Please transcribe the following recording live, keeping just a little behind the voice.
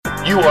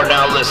You are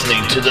now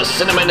listening to the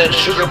Cinnamon and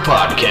Sugar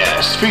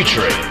Podcast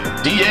featuring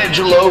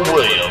D'Angelo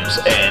Williams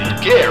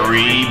and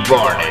Gary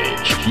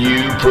Barnage.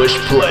 You push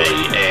play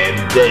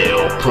and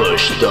they'll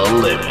push the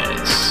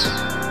limits.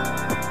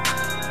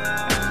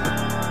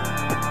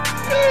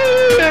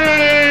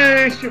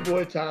 Hey, it's your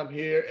boy Tom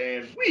here,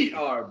 and we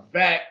are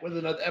back with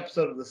another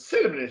episode of the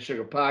Cinnamon and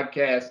Sugar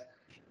Podcast.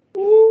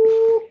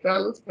 Ooh,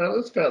 fellas.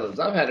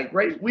 I've had a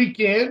great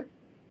weekend.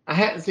 I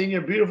hadn't seen your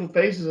beautiful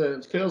faces,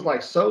 and it feels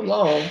like so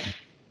long.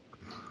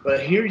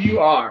 But here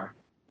you are.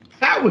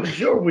 How was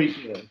your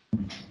weekend?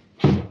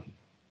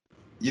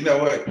 You know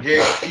what,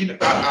 Gary?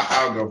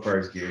 I'll go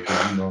first, Gary,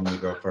 because you normally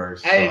go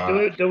first.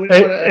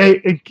 Hey,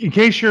 in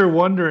case you're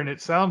wondering, it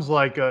sounds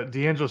like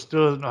D'Angelo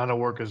still doesn't know how to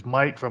work his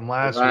mic from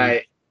last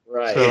week.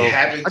 Right. So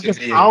I guess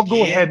I'll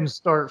go ahead and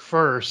start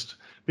first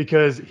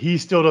because he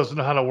still doesn't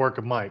know how to work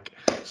a mic.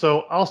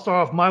 So I'll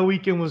start off. My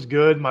weekend was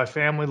good. My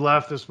family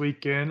left this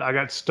weekend. I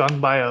got stung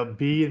by a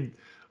bee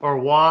or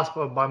wasp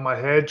by my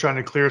head trying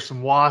to clear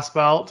some wasp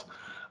out.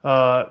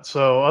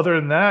 So other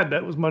than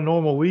that was my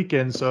normal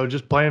weekend. So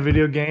just playing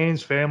video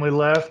games, family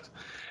left,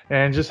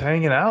 and just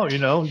hanging out, you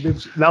know.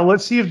 Now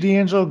let's see if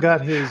D'Angelo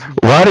got his.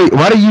 Why do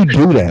you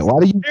do that?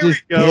 Why do you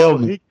just tell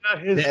me He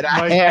got his that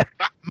I had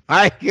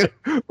my mic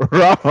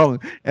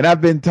wrong? And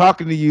I've been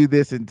talking to you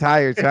this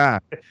entire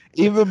time.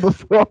 Even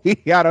before we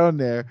got on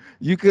there,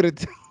 you could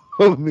have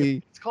told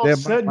me. It's called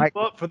setting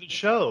you up for the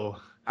show.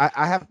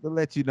 I have to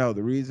let you know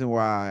the reason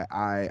why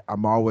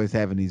I'm always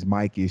having these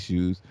mic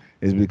issues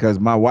is because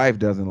my wife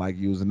doesn't like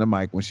using the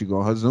mic when she go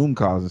on her Zoom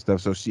calls and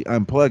stuff. So she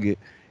unplug it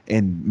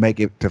and make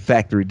it to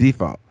factory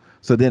default.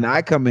 So then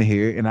I come in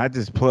here and I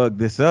just plug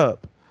this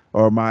up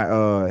or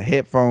my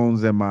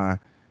headphones and my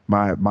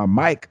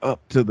mic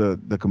up to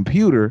the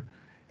computer.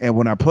 And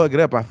when I plug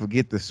it up, I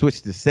forget to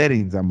switch the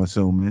settings, I'm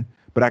assuming.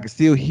 But I can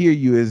still hear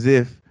you as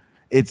if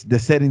the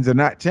settings are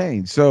not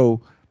changed.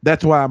 So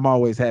that's why I'm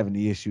always having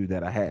the issue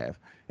that I have.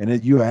 And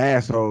then you're an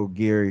asshole,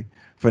 Gary,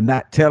 for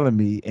not telling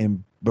me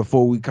and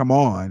before we come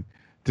on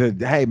to,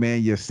 hey,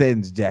 man, your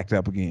settings jacked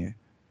up again.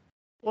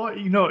 Well,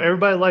 you know,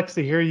 everybody likes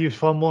to hear you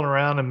fumbling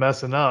around and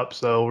messing up,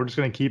 so we're just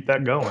going to keep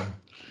that going.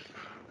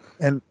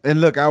 And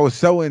look, I was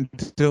so in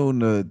tune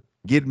to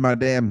getting my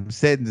damn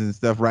settings and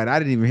stuff right. I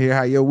didn't even hear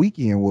how your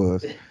weekend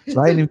was. So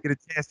I didn't even get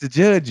a chance to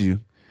judge you.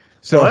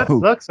 So well, that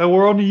sucks. So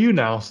we're on to you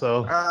now,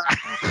 so.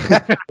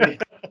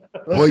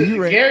 Well,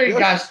 Gary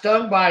got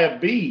stung by a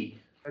bee.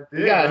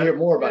 You got to hear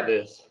more about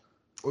this.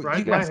 Right,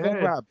 you got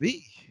stung by a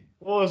bee?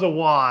 Well, it was a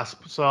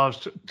wasp. So I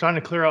was trying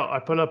to clear out. I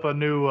put up a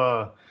new,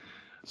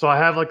 so I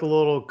have like a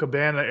little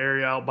cabana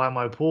area out by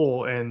my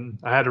pool, and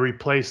I had to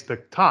replace the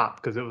top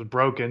because it was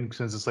broken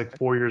since it's like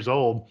 4 years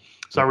old.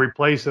 So I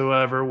replaced it,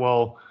 whatever.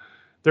 Well,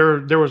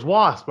 there was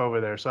wasp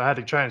over there, so I had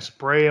to try and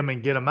spray them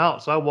and get them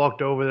out. So I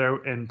walked over there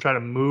and try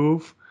to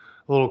move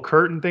a little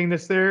curtain thing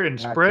that's there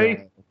and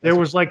spray. There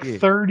was like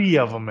 30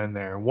 of them in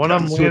there. One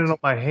of them landed on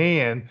my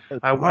hand.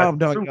 I'm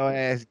done your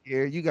ass,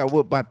 Gary. You got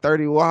whooped by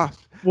 30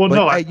 wasps. Well, but,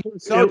 no, hey, you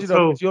told you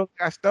though, you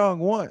got stung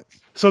once.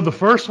 So the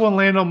first one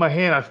landed on my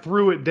hand. I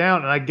threw it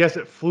down, and I guess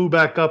it flew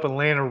back up and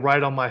landed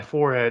right on my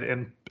forehead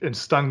and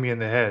stung me in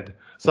the head.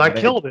 So I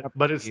killed it,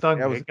 but it stung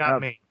me. It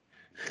got me.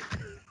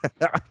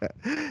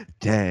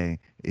 Dang,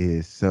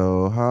 it's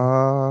so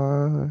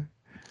hard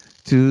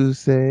to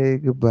say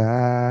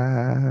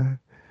goodbye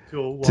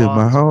to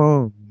my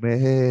home,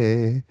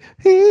 man.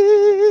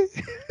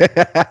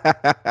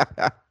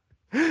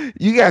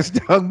 You got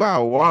stung by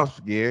a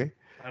wasp, Gary.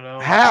 I know.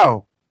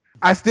 How?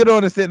 I still don't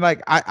understand.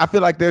 Like, I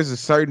feel like there's a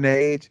certain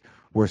age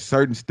where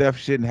certain stuff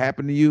shouldn't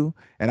happen to you.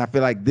 And I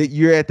feel like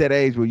you're at that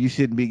age where you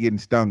shouldn't be getting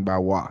stung by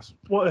wasps.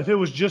 Well, if it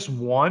was just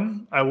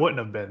one, I wouldn't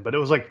have been. But it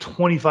was like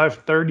 25,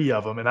 30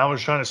 of them. And I was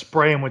trying to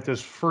spray them with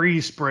this free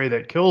spray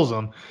that kills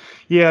them.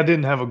 Yeah, I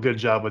didn't have a good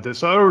job with it.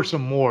 So I ordered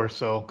some more.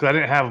 So because I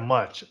didn't have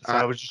much. So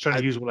I was just trying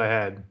to use what I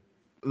had.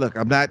 Look,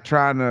 I'm not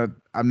trying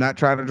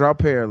to draw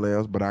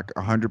parallels, but I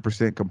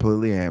 100%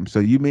 completely am. So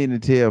you mean to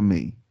tell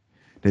me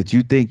that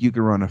you think you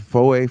can run a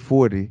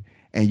 4A40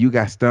 and you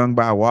got stung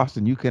by a wasp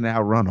and you can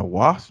outrun a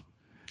wasp?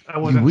 I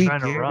wasn't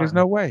trying to run. There's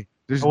no way.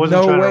 There's no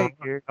way.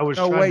 I was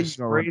trying to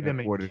spray them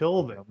and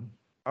kill them.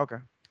 Okay.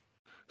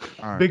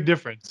 All right. Big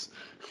difference.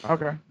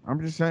 Okay.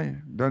 I'm just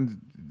saying.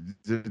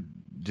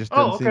 Just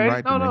oh, doesn't okay. seem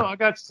right to me. No, I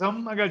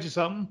got you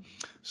something.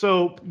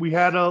 So we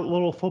had a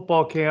little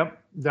football camp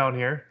down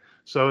here.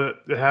 So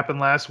it happened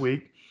last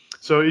week.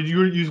 So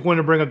you want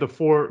to bring up the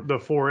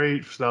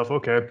 4-8 stuff.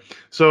 Okay.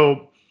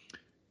 So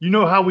you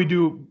know how we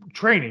do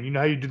training. You know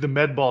how you do the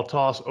med ball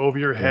toss over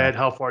your head,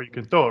 how far you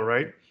can throw it,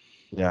 right?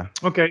 Yeah.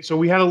 Okay, so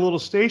we had a little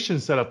station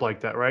set up like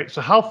that, right? So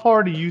how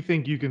far do you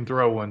think you can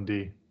throw one,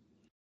 D?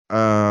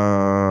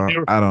 I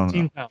don't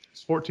know.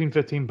 14,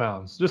 15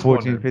 pounds. Just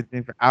 14,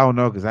 15. I don't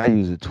know because I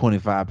use a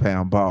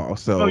 25-pound ball.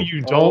 So no,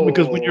 you don't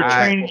because when you're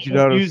training, you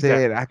know what I'm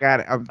saying. That. I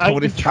got it. I'm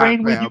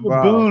 25-pound ball. When you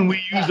were Boone,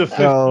 we used a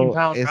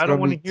 15-pound. So I don't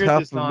want to hear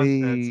this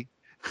nonsense.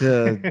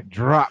 to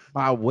drop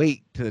my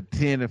weight to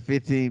 10 or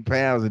 15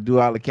 pounds and do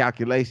all the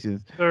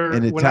calculations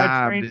in the When I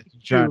time trained that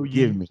you're trying to you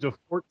give me. used a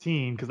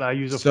 14 because I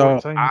use a So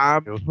 14.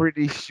 I'm too.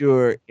 pretty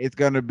sure it's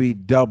gonna be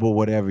double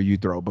whatever you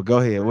throw. But go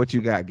ahead. What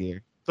you got,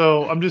 Gary?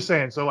 So I'm just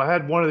saying. So I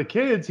had one of the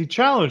kids. He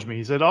challenged me.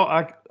 He said, "Oh,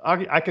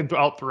 I can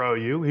out throw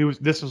you."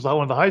 This was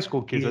one of the high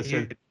school kids. I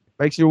said,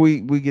 Make sure we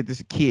get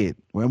this kid.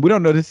 Well, we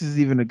don't know this is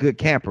even a good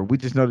camper. We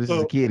just know this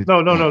is a kid.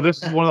 No.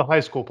 This is one of the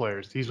high school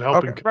players. He's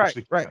helping coach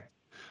the right. camp.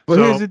 But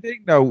So- here's the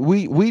thing, though.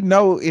 We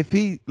know if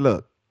he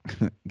look,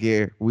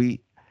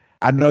 Gary.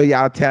 I know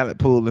y'all talent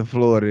pool in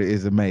Florida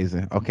is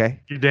amazing.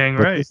 Okay, You're dang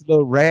but right. this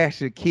little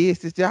rash of kids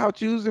that y'all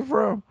choosing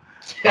from,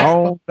 I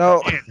don't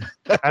know.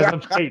 As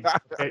I'm stating,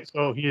 okay,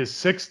 so he is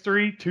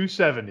 6'3",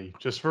 270,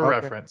 just for Okay.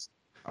 reference.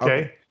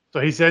 Okay? So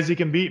he says he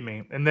can beat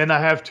me. And then I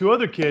have two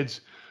other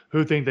kids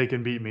who think they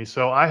can beat me.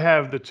 So I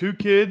have the two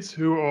kids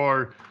who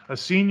are a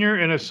senior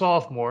and a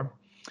sophomore.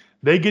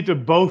 They get to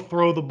both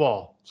throw the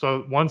ball.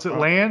 So once it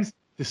lands,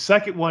 the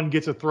second one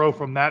gets a throw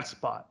from that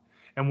spot.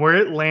 And where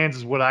it lands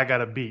is what I got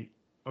to beat.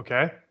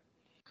 Okay?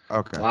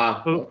 Okay.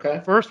 Wow. So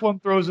Okay. first one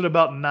throws it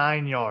about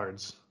 9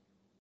 yards.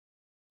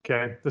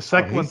 Okay. The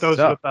second he one throws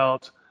sucked. it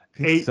about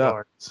He 8 sucked.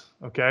 yards.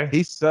 Okay.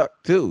 He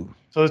sucked too.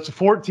 So it's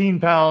 14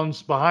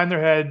 pounds behind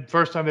their head.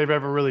 First time they've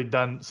ever really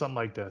done something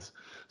like this.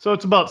 So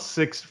it's about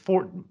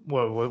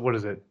what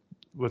is it?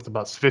 With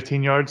about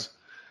 15 yards.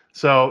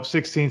 So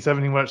 16,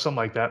 17 yards, something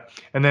like that.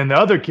 And then the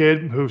other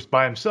kid who's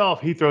by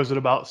himself, he throws it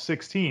about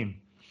 16.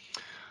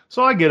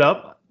 So I get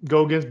up,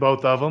 go against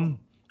both of them.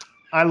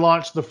 I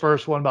launched the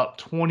first one about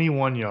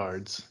 21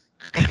 yards.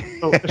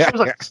 So it shows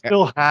like I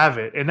still have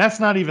it. And that's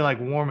not even like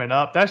warming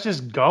up. That's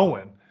just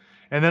going.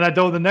 And then I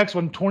throw the next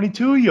one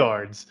 22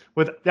 yards.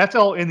 That's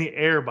all in the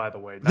air, by the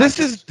way. This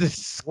is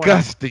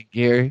disgusting,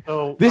 Gary.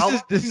 So This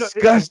is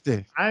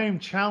disgusting. I am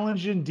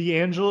challenging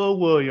D'Angelo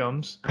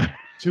Williams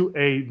to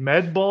a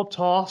med ball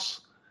toss,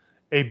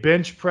 a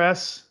bench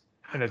press,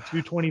 and a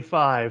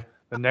 225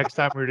 the next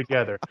time we're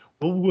together.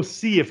 We'll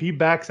see if he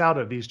backs out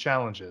of these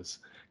challenges.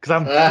 Because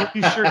I'm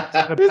pretty sure he's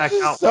going to back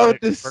This out. is so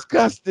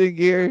disgusting,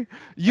 Gary.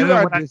 You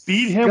are when I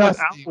beat him without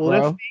disgusting,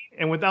 lifting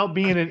and without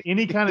being in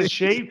any kind of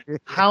shape,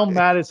 how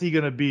mad is he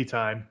going to be,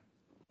 Time?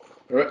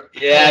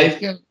 Yeah, he's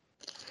gonna.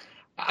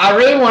 I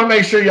really want to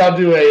make sure y'all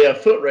do a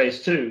foot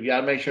race too. You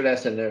gotta make sure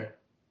that's in there.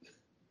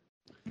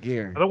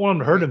 Gary, I don't want him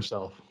to hurt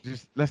himself.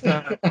 just let's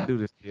not do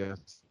this. Yes,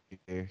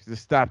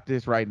 just stop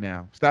this right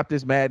now. Stop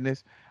this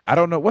madness. I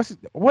don't know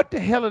what the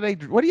hell are they?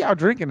 What are y'all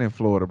drinking in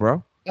Florida,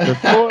 bro? The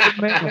Florida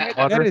man,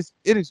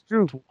 it is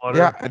true. Water.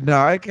 Yeah,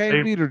 no, it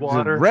can't be the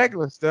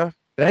regular stuff.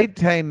 They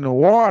tainting the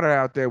water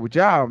out there with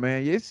y'all,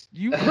 man. It's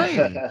you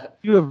crazy.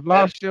 You have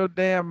lost your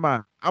damn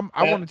mind.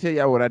 I want to tell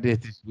y'all what I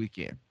did this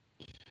weekend.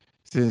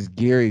 Since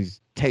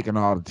Gary's taking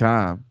all the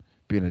time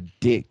being a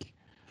dick,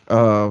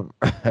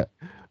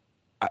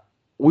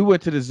 we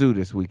went to the zoo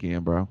this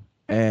weekend, bro,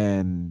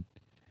 and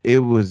it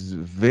was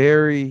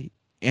very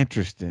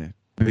interesting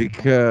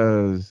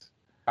because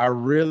I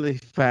really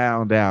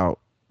found out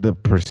the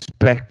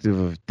perspective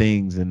of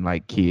things in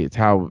like kids,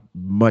 how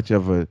much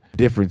of a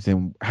difference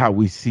in how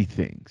we see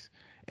things,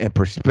 and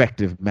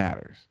perspective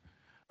matters.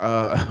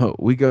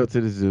 We go to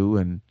the zoo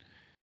and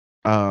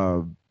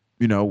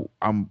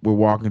we're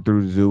walking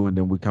through the zoo and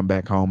then we come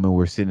back home and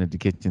we're sitting at the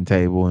kitchen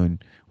table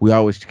and we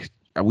always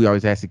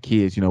ask the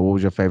kids, what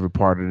was your favorite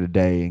part of the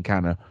day, and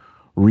kind of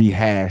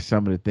rehash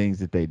some of the things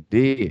that they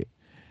did.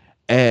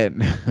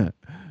 And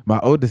my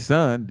oldest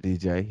son,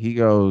 DJ, he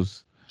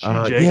goes,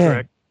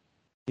 correct.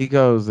 He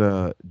goes,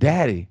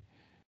 Daddy,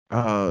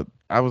 I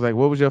was like,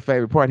 what was your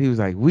favorite part? He was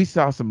like, we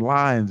saw some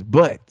lions'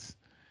 butts.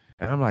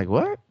 And I'm like,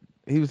 what?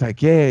 He was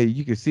like, yeah,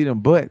 you could see them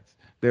butts.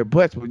 Their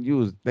butts when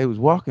they was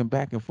walking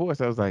back and forth.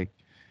 So I was like,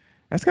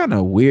 that's kind of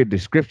a weird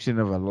description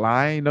of a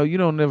lion. You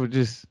don't never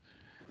just,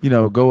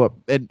 go up.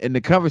 And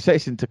the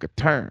conversation took a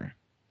turn.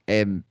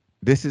 And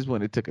this is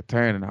when it took a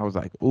turn. And I was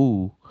like,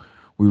 ooh,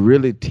 we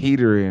really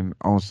teetering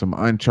on some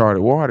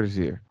uncharted waters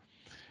here.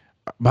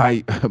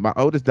 My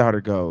oldest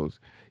daughter goes,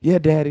 yeah,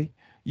 Daddy,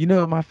 you know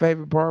what my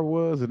favorite part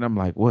was? And I'm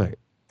like, what?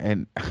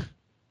 And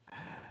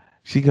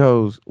she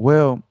goes,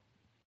 well,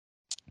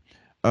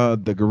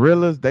 the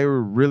gorillas, they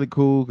were really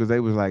cool because they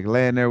was like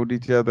laying there with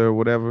each other or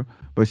whatever.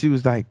 But she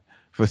was like,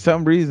 for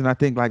some reason, I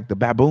think like the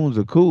baboons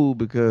are cool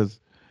because,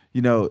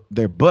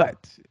 their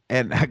butts.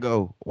 And I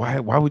go, why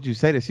would you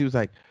say that? She was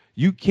like,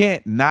 you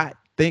can't not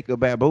think of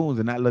baboons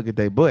and not look at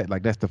their butt.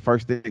 Like that's the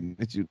first thing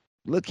that you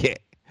look at.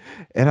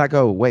 And I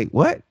go, wait,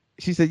 what?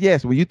 She said,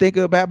 yes, when you think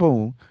of a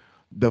baboon,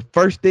 the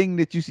first thing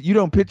that you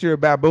don't picture a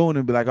baboon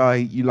and be like, oh,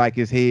 you like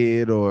his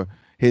head or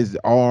his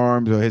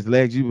arms or his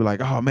legs. You be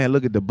like, oh man,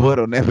 look at the butt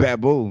on that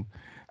baboon.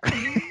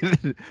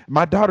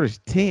 My daughter's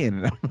 10.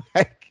 And I'm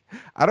like,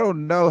 I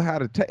don't know how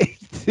to take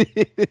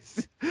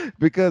this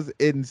because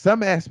in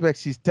some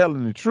aspects she's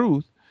telling the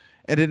truth.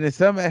 And then in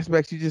some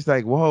aspects she's just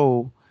like,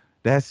 whoa,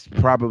 that's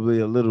probably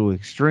a little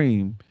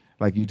extreme.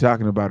 Like you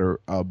talking about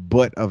a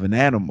butt of an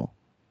animal.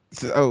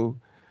 So,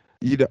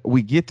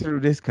 we get through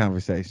this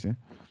conversation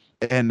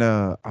and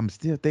I'm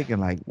still thinking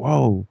like,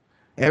 whoa.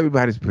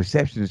 everybody's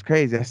perception is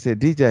crazy. I said,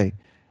 DJ,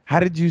 how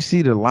did you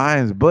see the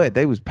lion's butt?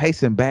 They was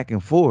pacing back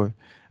and forth.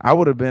 I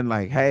would have been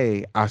like,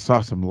 hey, I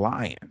saw some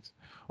lions.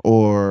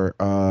 Or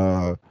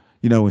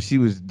when she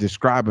was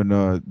describing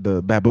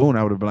the baboon,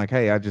 I would have been like,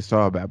 hey, I just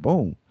saw a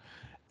baboon.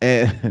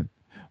 And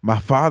my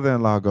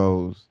father-in-law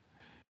goes,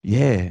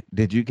 yeah,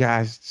 did you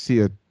guys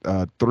see a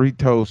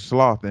three-toed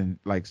sloth and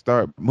like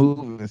start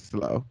moving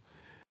slow?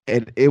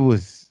 And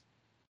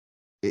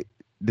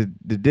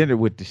the dinner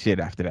with the shit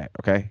after that.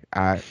 Okay,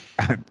 I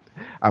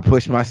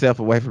pushed myself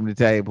away from the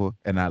table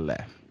and I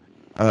left.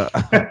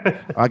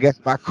 I guess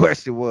my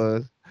question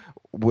was,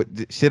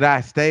 should I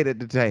have stayed at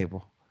the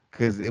table?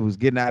 Because it was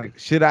getting out.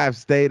 Should I have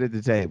stayed at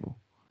the table?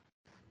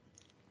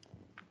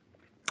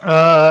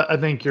 I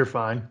think you're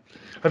fine.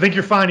 I think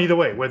you're fine either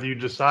way, whether you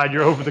decide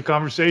you're over the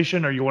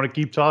conversation or you want to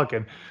keep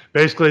talking.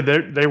 Basically,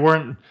 they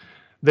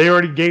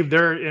already gave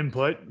their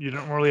input. You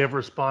don't really have a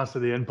response to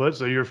the input,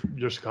 so your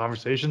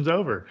conversation's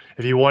over.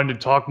 If you wanted to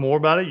talk more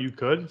about it, you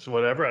could. It's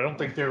whatever. I don't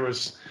think you're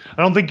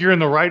in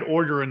the right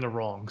or you're in the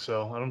wrong.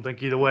 So I don't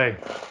think either way.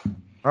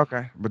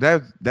 Okay, but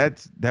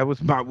that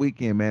was my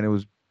weekend, man. It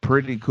was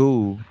pretty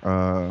cool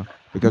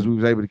because we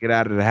was able to get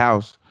out of the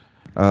house.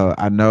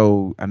 I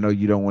know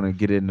you don't want to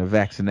get into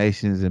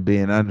vaccinations and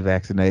being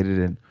unvaccinated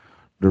and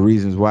the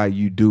reasons why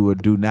you do or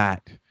do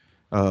not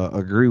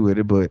agree with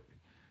it, but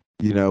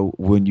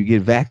when you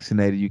get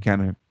vaccinated, you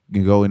kind of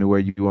can go anywhere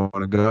you want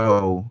to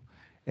go.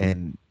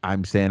 And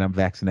I'm saying I'm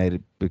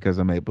vaccinated because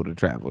I'm able to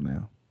travel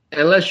now.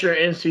 Unless you're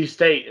NC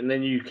State, and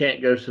then you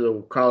can't go to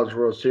the College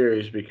World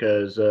Series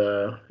because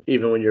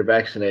even when you're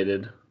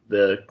vaccinated,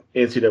 the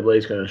NCAA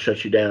is going to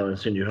shut you down and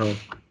send you home.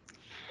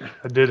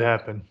 That did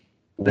happen.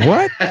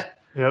 What?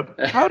 Yep.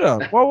 Hold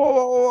up.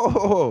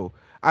 Whoa.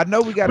 I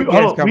know we got a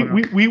guest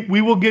coming.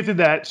 We will get to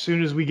that as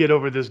soon as we get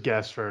over this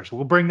guest first.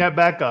 We'll bring that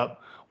back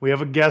up. We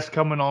have a guest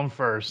coming on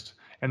first,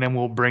 and then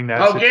we'll bring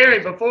that. Oh, Gary,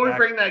 before we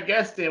bring that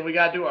guest in, we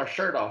got to do our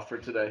shirt off for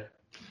today.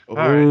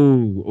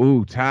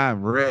 Ooh,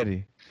 time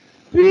ready.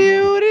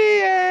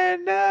 Beauty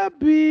and the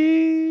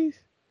Beast.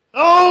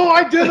 Oh,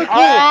 identical.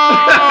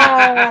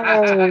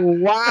 Oh,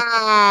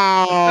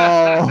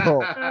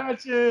 wow.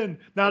 Imagine.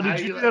 Now, did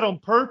you do that on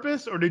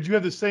purpose, or did you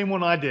have the same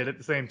one I did at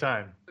the same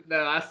time?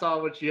 No, I saw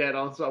what you had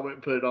on, so I went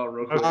and put it on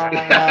real quick.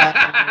 Okay.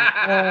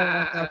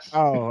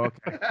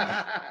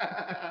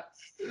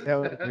 That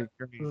was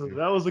crazy.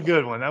 That was a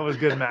good one. That was a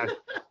good match.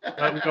 We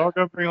are going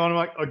to bring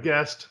on a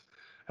guest.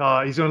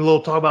 He's going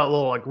to talk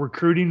about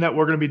recruiting that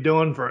we're going to be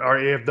doing for our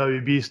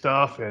AFWB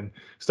stuff and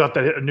stuff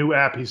that a new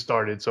app he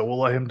started. So we'll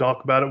let him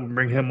talk about it. We'll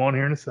bring him on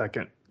here in a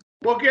second.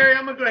 Well, Gary,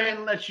 I'm going to go ahead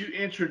and let you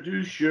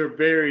introduce your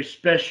very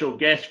special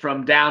guest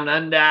from Down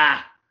Under.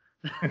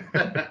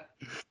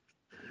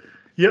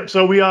 Yep.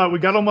 So we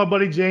got on my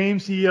buddy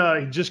James. He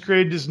just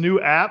created this new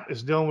app.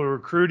 It's dealing with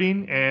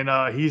recruiting, and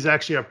he's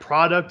actually a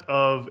product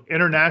of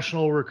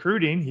international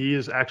recruiting. He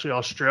is actually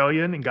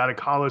Australian and got a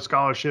college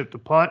scholarship to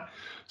punt.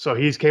 So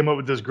he's came up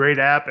with this great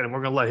app, and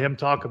we're gonna let him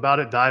talk about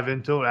it, dive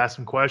into it, ask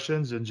some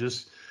questions, and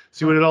just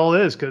see what it all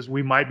is, because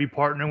we might be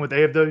partnering with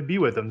AFWB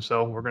with him.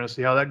 So we're gonna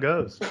see how that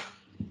goes.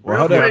 Well,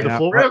 hold up now.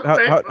 Hold up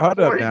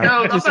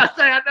now. I'm about to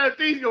say, I know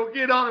D's going to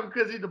get on him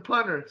because he's a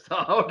punter. So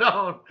hold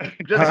on.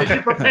 Did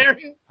you prepare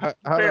him?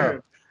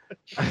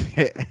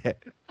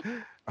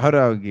 Hold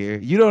on,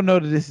 Gary. You don't know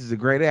that this is a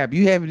great app.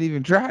 You haven't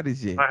even tried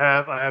this yet. I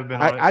have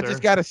been on it, I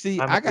just got to see.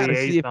 I got to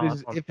see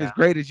if it's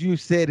great as you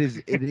said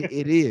it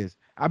is.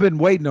 I've been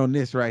waiting on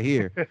this right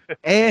here.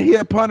 And he's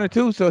a punter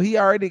too, so he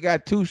already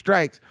got 2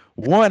 strikes.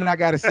 1, I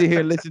got to sit here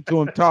and listen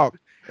to him talk.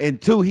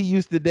 And 2, he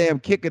used to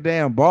kick a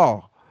damn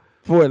ball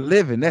for a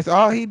living. That's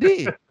all he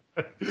did.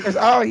 That's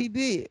all he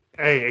did.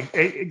 Hey,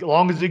 as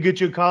long as you get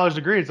you a college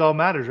degree, it's all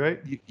matters, right?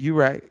 You're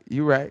right.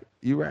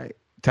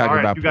 Talking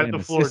about you got the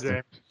floor,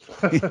 James.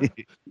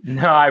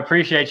 No, I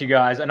appreciate you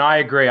guys, and I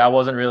agree. I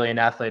wasn't really an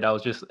athlete. I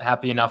was just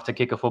happy enough to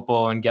kick a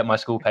football and get my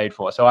school paid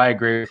for. So I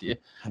agree with you.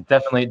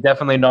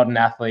 Definitely not an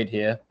athlete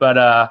here.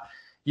 But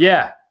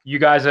yeah, you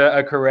guys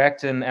are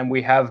correct, and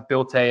we have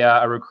built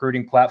a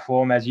recruiting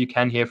platform, as you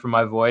can hear from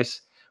my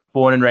voice.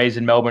 Born and raised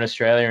in Melbourne,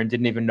 Australia, and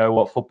didn't even know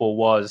what football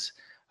was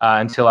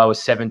until I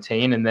was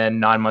 17. And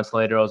then 9 months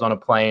later, I was on a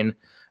plane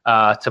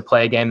to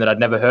play a game that I'd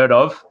never heard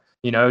of,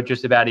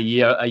 just about a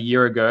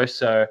year ago.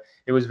 So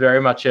it was very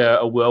much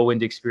a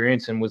whirlwind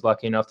experience, and was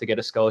lucky enough to get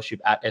a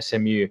scholarship at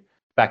SMU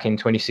back in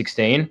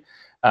 2016.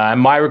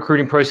 My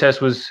recruiting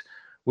process was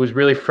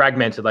really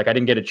fragmented. Like, I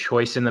didn't get a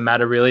choice in the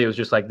matter, really. It was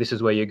just like, this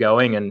is where you're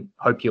going and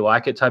hope you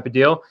like it type of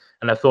deal.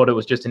 And I thought it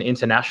was just an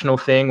international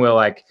thing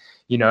where,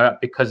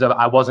 because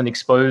I wasn't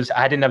exposed,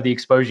 I didn't have the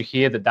exposure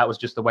here, that was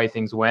just the way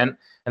things went.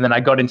 And then I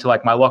got into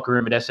my locker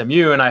room at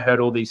SMU, and I heard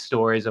all these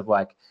stories of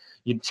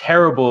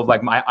terrible,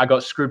 I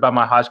got screwed by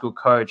my high school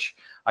coach.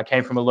 I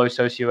came from a low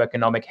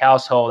socioeconomic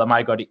household. I might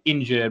have got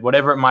injured,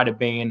 whatever it might have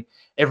been,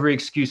 every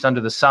excuse under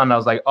the sun. I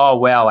was like, oh,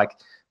 wow,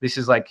 this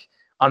is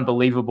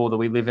unbelievable that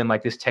we live in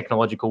this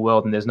technological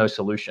world and there's no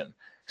solution.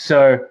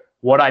 So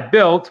what I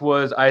built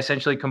was I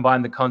essentially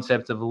combined the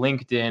concept of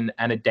LinkedIn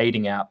and a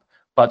dating app,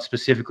 but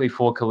specifically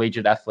for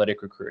collegiate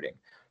athletic recruiting.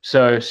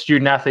 So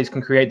student athletes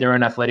can create their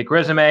own athletic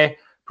resume,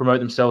 promote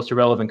themselves to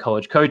relevant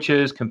college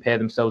coaches, compare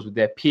themselves with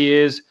their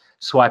peers,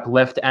 swipe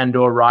left and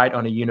or right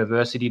on a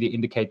university to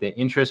indicate their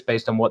interest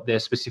based on what their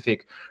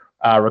specific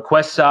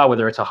requests are,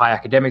 whether it's a high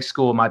academic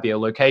school, it might be a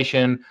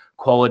location,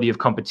 quality of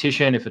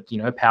competition, if it's,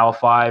 Power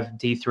 5,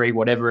 D3,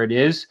 whatever it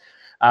is.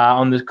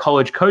 On the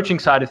college coaching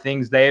side of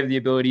things, they have the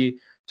ability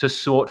to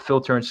sort,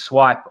 filter, and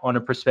swipe on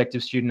a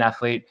prospective student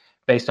athlete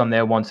based on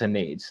their wants and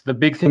needs. The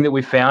big thing that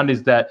we found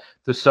is that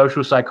the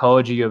social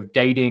psychology of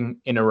dating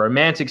in a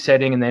romantic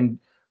setting and then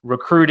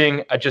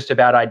recruiting are just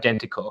about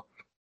identical.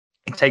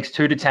 It takes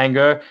two to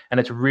tango, and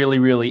it's really,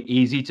 really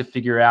easy to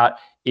figure out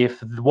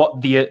if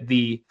what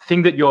the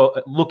thing that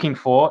you're looking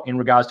for in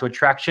regards to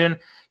attraction,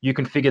 you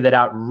can figure that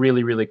out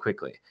really, really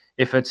quickly.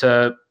 If it's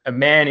a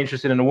man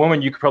interested in a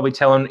woman, you could probably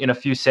tell in a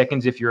few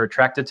seconds if you're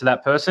attracted to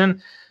that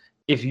person.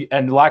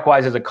 And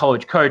likewise, as a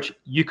college coach,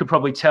 you could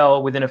probably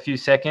tell within a few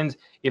seconds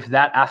if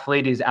that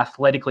athlete is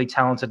athletically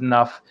talented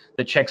enough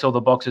that checks all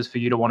the boxes for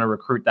you to want to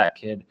recruit that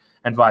kid,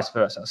 and vice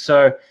versa.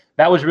 So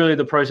that was really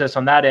the process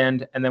on that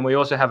end. And then we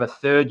also have a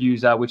third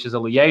user, which is a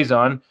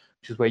liaison,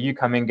 which is where you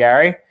come in,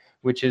 Gary,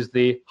 which is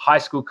the high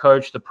school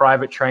coach, the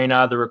private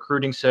trainer, the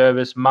recruiting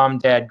service, mom,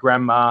 dad,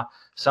 grandma,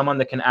 someone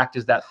that can act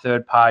as that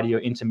third party or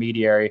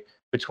intermediary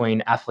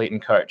between athlete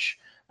and coach.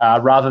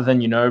 Rather than,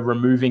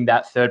 removing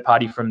that third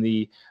party from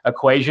the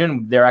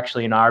equation, they're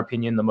actually, in our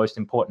opinion, the most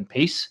important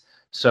piece.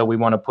 So we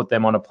want to put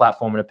them on a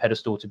platform and a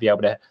pedestal to be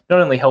able to not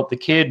only help the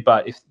kid,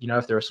 but if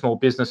they're a small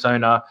business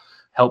owner,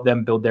 help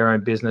them build their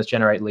own business,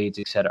 generate leads,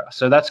 etc.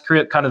 So that's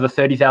kind of the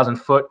 30,000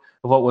 foot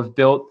of what we've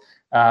built.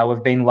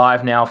 We've been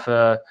live now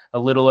for a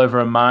little over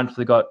a month.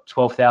 We've got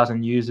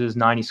 12,000 users,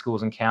 90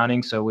 schools and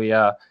counting. So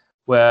we're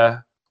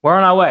on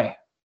our way.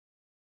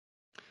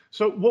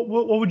 So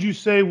what would you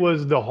say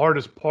was the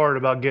hardest part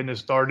about getting it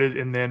started,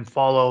 and then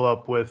follow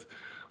up with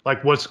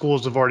like what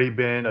schools have already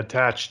been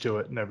attached to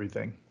it and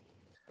everything?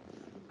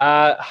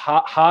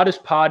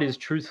 Hardest part is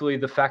truthfully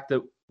the fact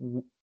that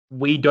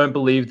we don't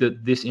believe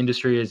that this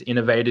industry has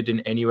innovated in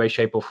any way,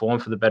 shape, or form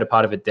for the better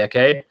part of a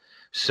decade.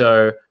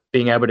 So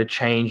being able to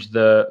change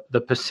the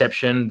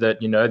perception that,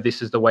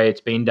 this is the way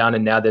it's been done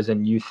and now there's a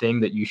new thing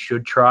that you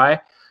should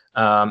try,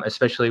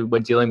 especially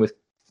when dealing with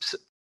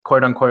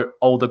quote unquote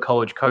older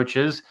college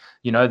coaches,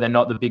 they're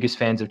not the biggest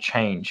fans of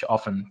change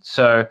often.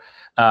 So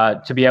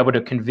to be able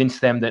to convince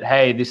them that,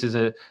 hey, this is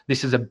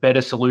a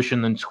better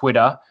solution than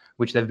Twitter,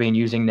 which they've been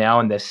using now,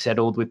 and they're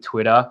settled with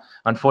Twitter.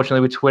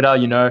 Unfortunately, with Twitter,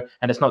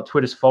 and it's not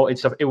Twitter's fault.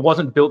 It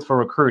wasn't built for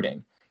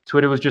recruiting.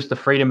 Twitter was just the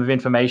freedom of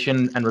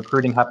information, and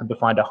recruiting happened to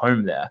find a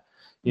home there.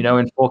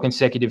 In 4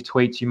 consecutive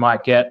tweets, you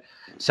might get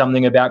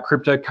something about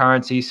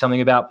cryptocurrency,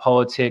 something about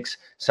politics,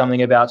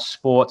 something about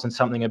sports, and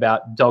something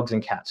about dogs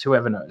and cats,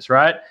 whoever knows,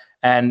 right?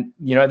 And,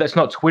 that's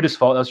not Twitter's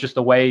fault. That's just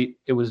the way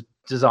it was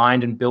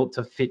designed and built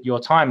to fit your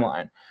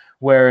timeline.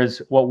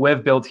 Whereas what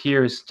we've built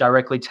here is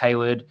directly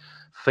tailored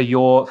for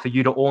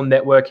you to all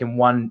network in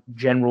one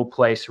general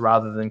place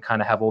rather than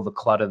kind of have all the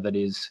clutter that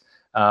is,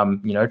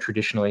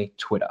 traditionally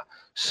Twitter.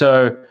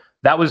 So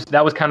that was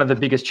kind of the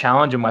biggest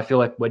challenge, and I feel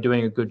like we're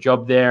doing a good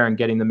job there and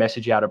getting the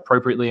message out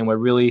appropriately, and we're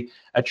really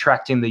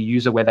attracting the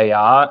user where they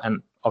are.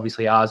 And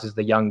obviously ours is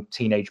the young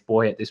teenage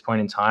boy at this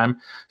point in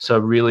time. So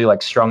really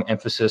like strong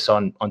emphasis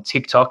on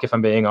TikTok, if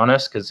I'm being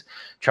honest, because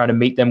trying to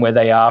meet them where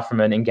they are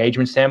from an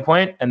engagement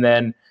standpoint. And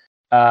then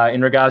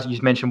in regards, you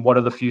mentioned what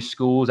are the few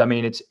schools? I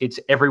mean, it's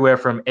everywhere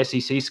from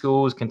SEC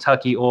schools,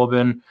 Kentucky,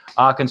 Auburn,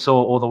 Arkansas,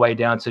 all the way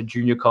down to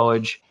junior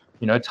college,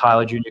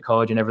 Tyler Junior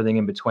College and everything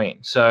in between.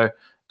 So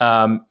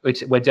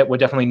we're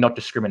definitely not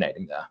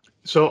discriminating there.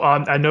 So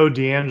I know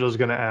D'Angelo's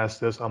going to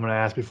ask this. I'm going to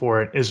ask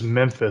before it. Is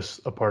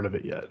Memphis a part of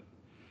it yet?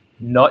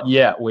 Not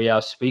yet. We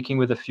are speaking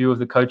with a few of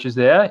the coaches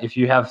there. If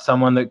you have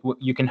someone that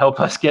you can help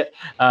us get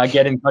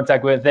in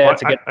contact with there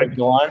to get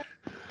people on.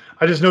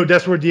 I just know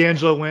that's where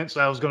D'Angelo went,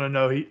 so I was going to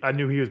know. I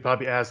knew he was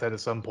probably asked that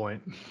at some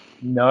point.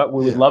 No,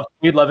 we'd love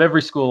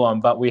every school on,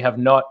 but we have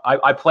not.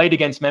 I played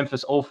against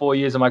Memphis all 4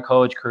 years of my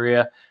college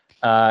career,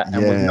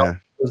 and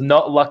was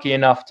not lucky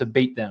enough to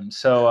beat them.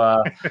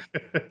 So,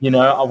 we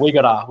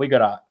got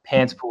our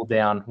pants pulled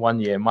down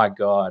one year. My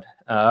God,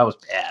 that was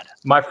bad.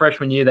 My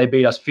freshman year, they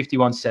beat us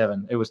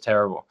 51-7. It was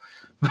terrible.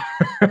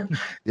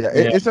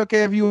 It's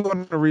okay if you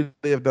want to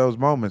relive those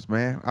moments,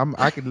 man.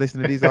 I can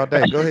listen to these all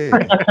day. Go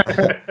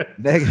ahead.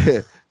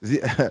 Negative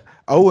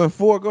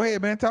 0-4. Go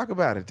ahead, man. Talk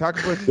about it. Talk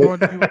about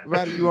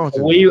you want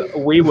to.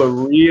 We were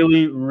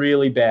really,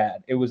 really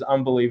bad. It was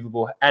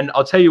unbelievable. And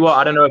I'll tell you what.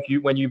 I don't know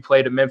if when you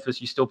played at Memphis,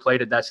 you still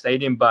played at that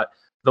stadium, but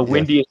the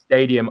windiest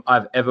stadium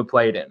I've ever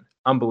played in.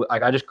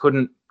 Like I just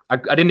couldn't. I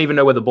didn't even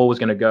know where the ball was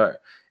going to go.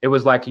 It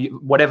was like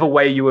whatever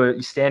way you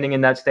were standing in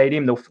that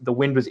stadium, the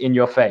wind was in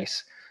your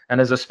face. And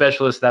as a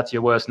specialist, that's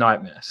your worst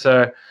nightmare.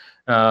 So,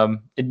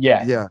 Can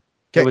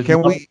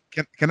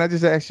I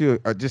just ask you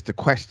just a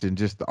question,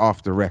 just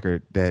off the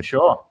record that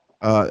sure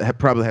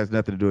probably has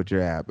nothing to do with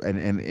your app,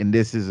 and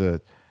this is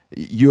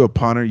you're a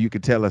punter. You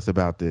could tell us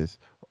about this.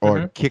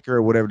 or kicker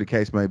or whatever the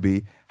case may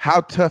be.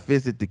 How tough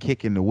is it to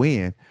kick in the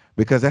wind?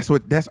 Because that's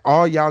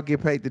all y'all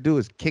get paid to do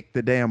is kick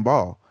the damn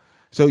ball.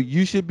 So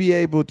you should be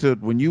able to,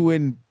 when you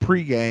in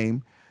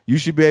pregame, you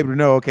should be able to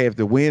know, okay, if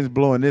the wind's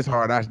blowing this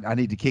hard, I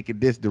need to kick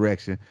it this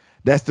direction.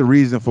 That's the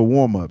reason for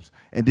warm-ups.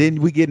 And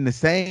then we get in the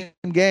same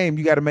game,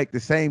 you got to make the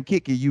same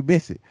kick and you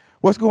miss it.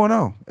 What's going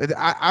on?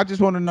 I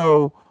just want to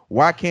know,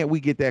 why can't we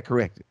get that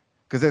corrected?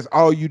 Because that's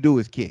all you do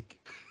is kick.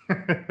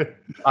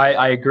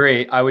 I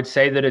agree. I would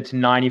say that it's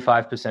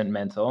 95%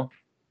 mental.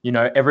 You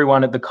know,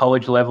 everyone at the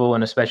college level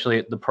and especially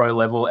at the pro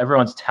level,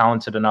 everyone's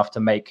talented enough to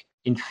make,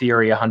 in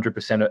theory,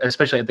 100%,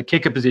 especially at the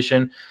kicker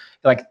position.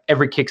 Like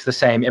every kick's the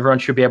same. Everyone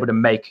should be able to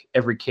make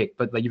every kick,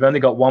 but like, you've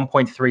only got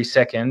 1.3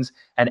 seconds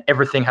and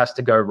everything has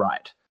to go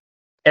right.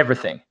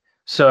 Everything.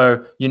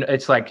 So, you know,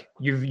 it's like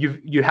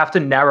you have to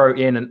narrow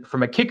in, and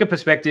from a kicker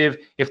perspective,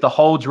 if the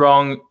hold's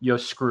wrong, you're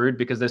screwed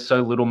because there's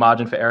so little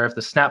margin for error. If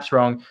the snap's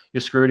wrong,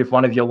 you're screwed. If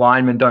one of your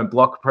linemen don't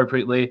block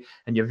appropriately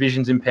and your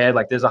vision's impaired,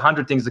 like there's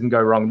 100 things that can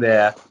go wrong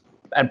there.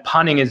 And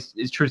punting is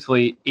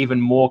truthfully even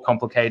more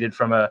complicated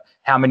from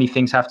how many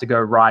things have to go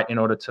right in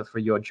order for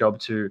your job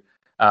to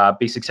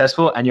be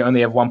successful, and you only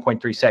have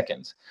 1.3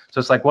 seconds. So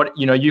it's like, what,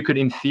 you know, you could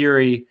in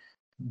theory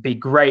be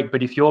great,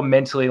 but if you're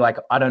mentally like,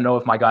 I don't know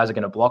if my guys are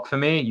going to block for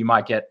me, you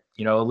might get,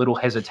 you know, a little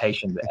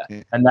hesitation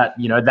there. And that,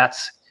 you know,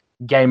 that's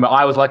game.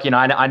 I was lucky, you know,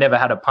 I never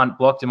had a punt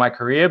blocked in my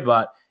career,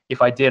 but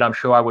if I did, I'm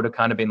sure I would have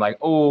kind of been like,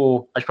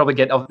 oh, I should probably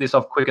get this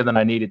off quicker than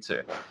I needed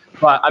to.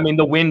 But I mean,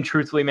 the wind,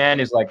 truthfully, man,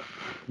 is like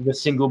the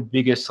single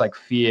biggest like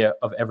fear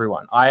of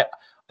everyone.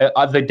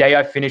 The day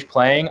I finished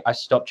playing, I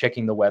stopped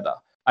checking the weather.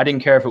 I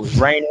didn't care if it was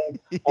raining.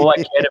 All I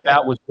cared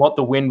about was what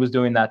the wind was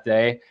doing that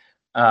day.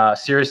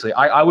 Seriously,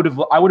 I would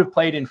have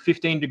played in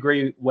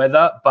 15-degree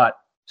weather, but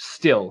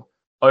still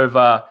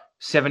over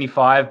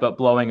 75, but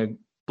blowing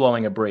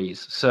a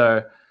breeze.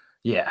 So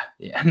yeah,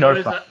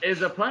 no fun.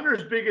 Is a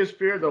punter's biggest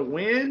fear the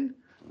wind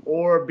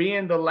or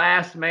being the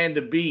last man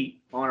to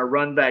beat on a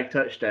run back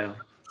touchdown?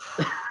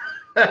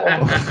 I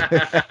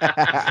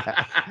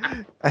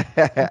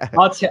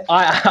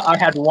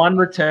had one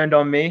returned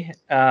on me,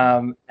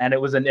 and it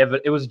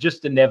was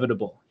just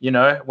inevitable. You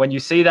know, when you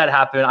see that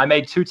happen, I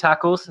made 2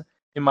 tackles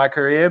in my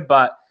career,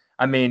 but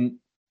I mean,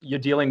 you're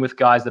dealing with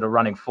guys that are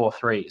running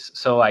 4.3s.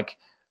 So like,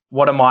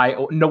 what am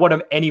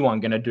anyone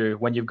going to do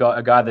when you've got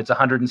a guy that's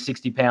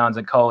 160 pounds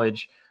in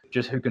college,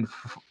 just who can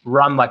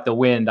run like the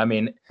wind? I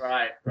mean,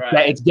 right.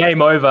 It's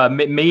game over.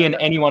 Me and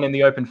anyone in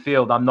the open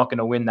field, I'm not going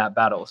to win that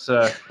battle.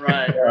 So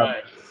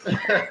right.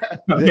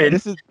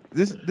 This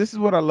is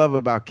what I love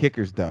about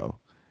kickers, though.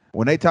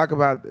 When they talk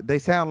about, they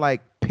sound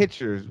like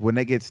pitchers when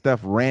they get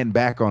stuff ran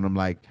back on them.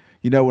 Like,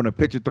 you know, when a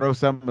pitcher throws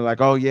something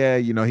like, oh yeah,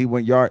 you know, he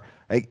went yard.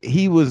 Like,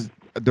 he was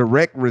a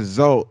direct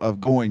result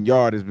of going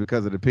yard is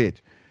because of the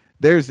pitch.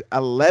 There's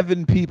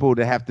 11 people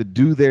that have to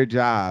do their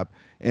job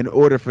in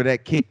order for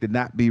that kick to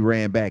not be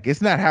ran back.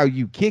 It's not how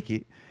you kick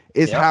it.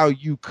 It's how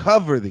you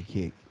cover the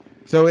kick.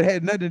 So it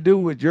had nothing to do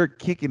with your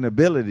kicking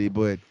ability.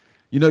 But,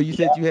 you know, you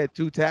said you had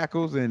 2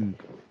 tackles, and,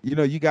 you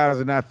know, you guys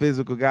are not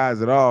physical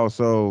guys at all.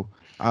 So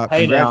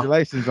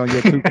congratulations on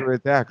your 2 career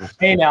tackles.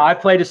 Hey, now I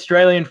played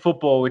Australian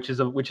football, which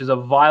is a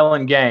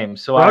violent game.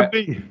 So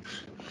Rugby.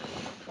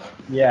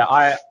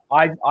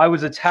 I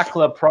was a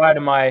tackler prior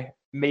to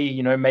me,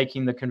 you know,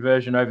 making the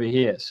conversion over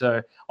here.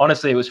 So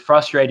honestly, it was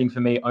frustrating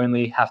for me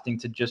only having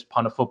to just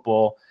punt a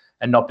football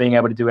and not being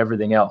able to do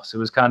everything else. It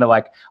was kind of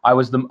like I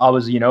was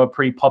you know, a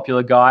pretty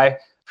popular guy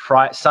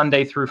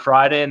Sunday through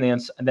Friday, and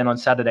then on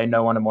Saturday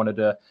no one wanted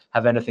to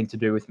have anything to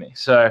do with me.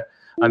 So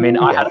I mean,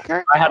 I had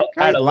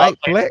a light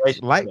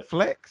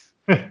flex.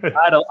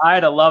 I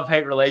had a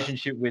love-hate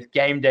relationship with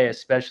game day,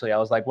 especially. I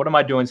was like, what am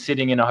I doing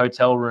sitting in a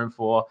hotel room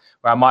for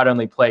where I might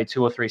only play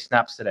 2 or 3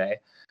 snaps today?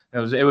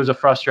 It was a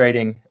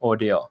frustrating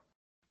ordeal.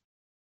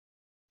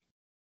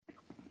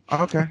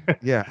 Okay,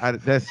 yeah, I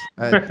had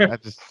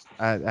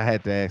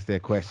to ask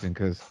that question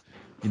because,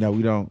 you know,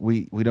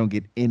 we don't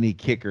get any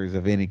kickers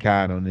of any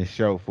kind on this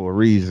show for a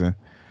reason,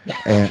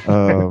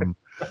 and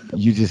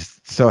you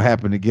just so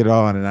happen to get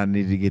on, and I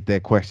need to get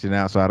that question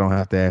out so I don't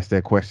have to ask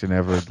that question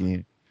ever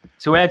again.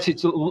 So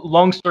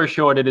long story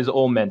short, it is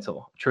all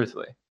mental,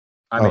 truthfully.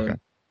 I mean,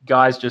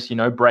 guys just, you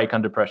know, break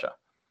under pressure.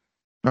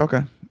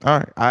 Okay.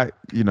 All right.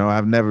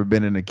 I've never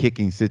been in a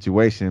kicking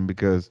situation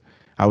because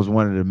I was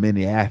one of the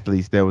many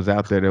athletes that was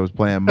out there that was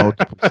playing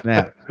multiple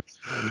snaps.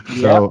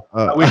 So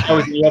I wish I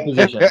was in your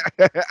position.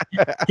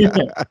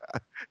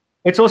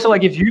 It's also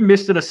like if you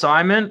missed an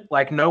assignment,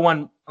 like no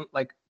one,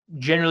 like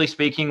generally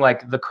speaking,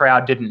 like the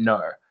crowd didn't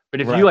know.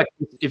 But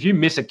if you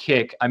miss a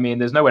kick, I mean,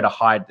 there's nowhere to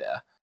hide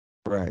there.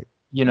 Right.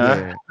 You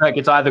know, like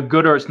it's either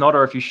good or it's not,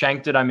 or if you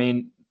shanked it, I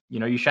mean, you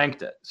know, you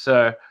shanked it.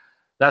 So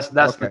that's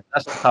the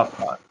tough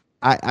part.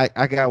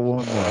 I got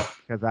one more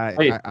because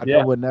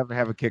I would never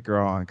have a kicker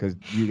on because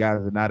you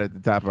guys are not at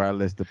the top of our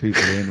list of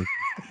people.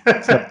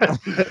 So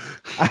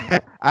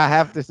I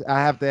have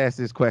to ask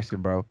this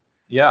question, bro.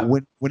 Yeah.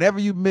 Whenever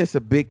you miss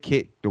a big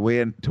kick to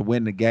win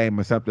the game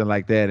or something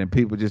like that, and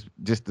people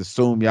just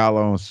assume y'all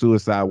are on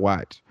suicide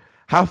watch,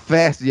 how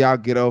fast do y'all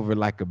get over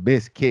like a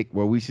missed kick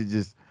where we should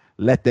just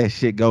let that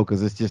shit go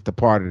because it's just a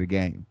part of the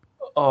game?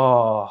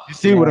 Oh, You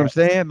see what I'm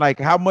saying? Like,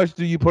 how much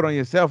do you put on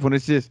yourself when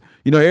it's just,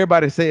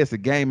 everybody say it's a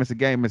game,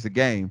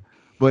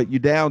 but you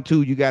down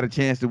 2, you got a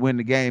chance to win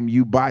the game.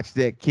 You botch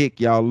that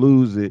kick, y'all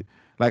lose it.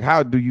 Like,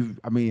 how do you?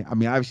 I mean,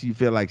 obviously you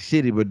feel like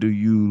shitty, but do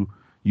you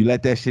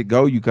let that shit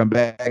go? You come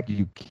back,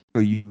 you're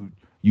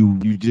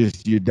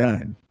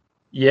done.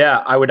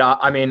 Yeah, I would.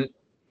 I mean,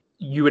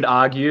 you would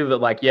argue that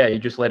like, yeah, you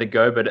just let it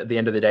go, but at the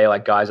end of the day,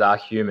 like guys are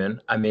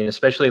human. I mean,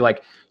 especially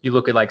like you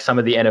look at like some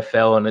of the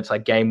NFL and it's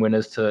like game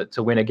winners to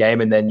win a game,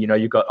 and then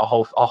you've got a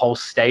whole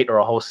state or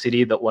a whole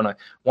city that want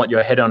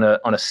your head on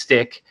a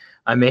stick.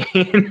 I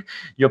mean,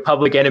 you're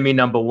public enemy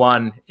number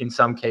 1 in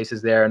some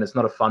cases there, and it's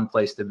not a fun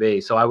place to be.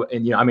 So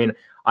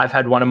I've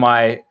had one of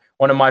my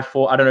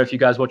 4. I don't know if you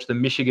guys watched the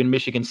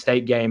Michigan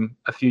State game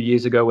a few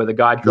years ago where the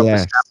guy dropped the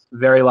snap at the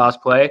very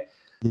last play.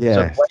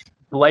 Yeah. So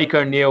Blake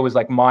O'Neill was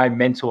like my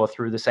mentor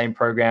through the same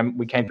program.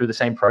 We came through the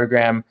same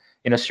program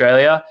in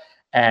Australia,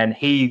 and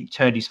he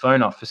turned his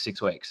phone off for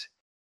 6 weeks.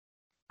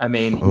 I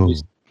mean,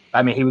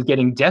 he was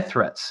getting death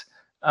threats.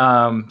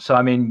 So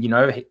I mean,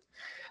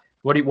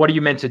 what are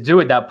you meant to do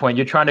at that point?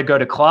 You're trying to go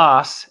to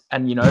class,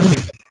 and people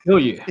kill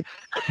you.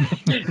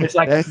 It's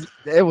like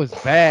it was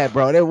bad,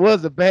 bro. It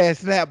was a bad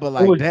snap, but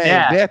like,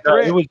 damn, death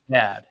threat. It was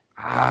bad.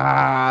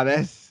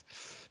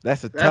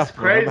 That's a tough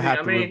one. I'm gonna have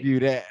to review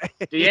that.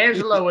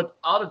 D'Angelo, with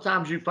all the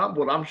times you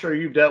fumbled, I'm sure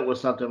you've dealt with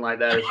something like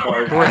that as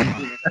far as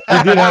he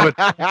did have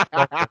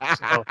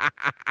so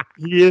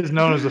he is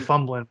known as a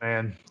fumbling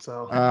man.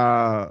 So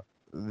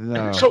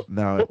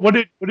no. What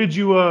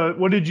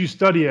did you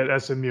study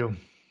at SMU?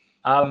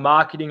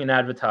 Marketing and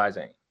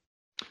advertising.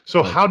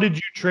 So how did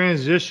you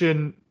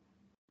transition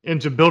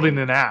into building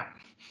an app?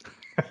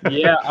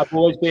 Yeah, I've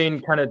always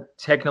been kind of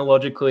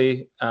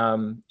technologically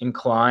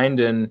inclined,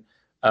 and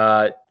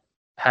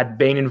had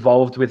been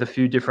involved with a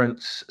few different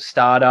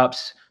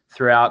startups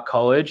throughout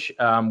college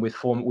with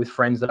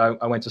friends that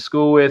I went to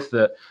school with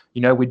that,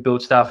 we'd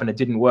build stuff and it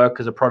didn't work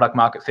because of product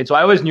market fit. So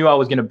I always knew I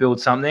was going to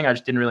build something. I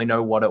just didn't really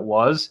know what it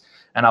was.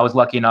 And I was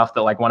lucky enough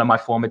that like one of my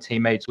former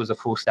teammates was a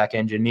full stack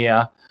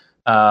engineer,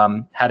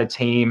 had a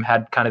team,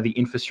 had kind of the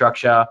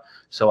infrastructure.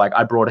 So like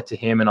I brought it to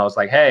him and I was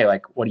like, hey,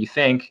 like, what do you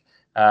think?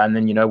 And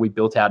then, we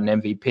built out an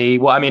MVP.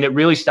 Well, I mean, it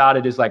really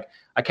started as like,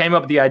 I came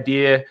up with the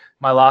idea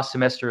my last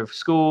semester of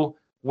school,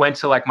 went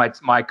to like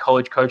my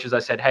college coaches. I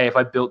said, hey, if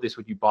I built this,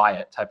 would you buy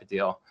it, type of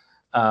deal?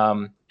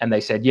 And they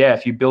said, yeah,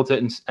 if you built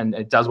it and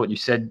it does what you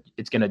said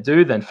it's going to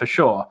do, then for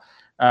sure.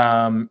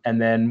 And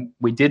then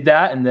we did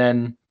that, and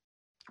then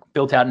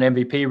built out an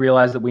MVP,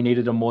 realized that we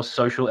needed a more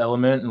social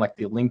element and like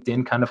the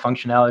LinkedIn kind of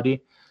functionality,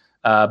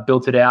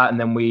 built it out. And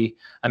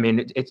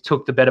then it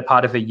took the better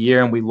part of a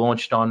year, and we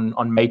launched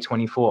on May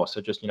 24. So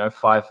just,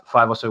 5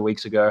 or so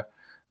weeks ago.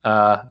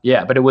 But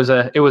it was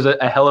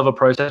a hell of a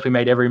process. We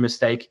made every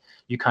mistake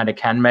you kind of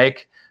can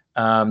make.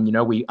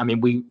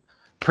 We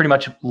pretty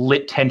much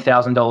lit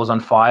 $10,000 on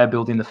fire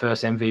building the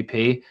first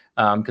MVP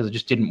because it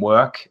just didn't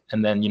work.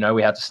 And then,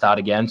 we had to start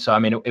again. So,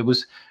 it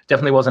was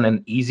definitely wasn't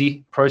an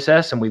easy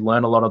process, and we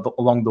learned a lot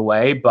along the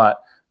way,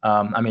 but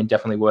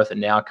definitely worth it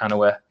now. Kind of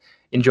we're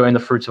enjoying the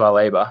fruits of our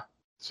labor.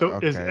 So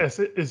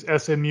is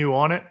SMU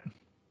on it?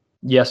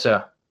 Yes,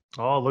 sir.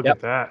 Oh, look at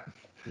that.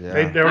 Yeah.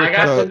 I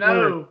got to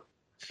know,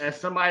 as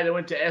somebody that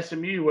went to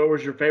SMU, where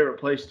was your favorite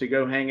place to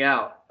go hang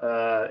out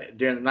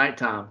during the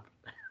nighttime?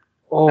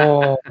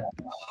 Oh,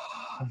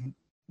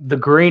 the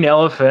Green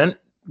Elephant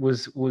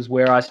was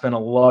where I spent a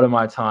lot of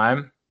my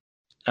time.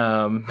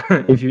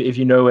 If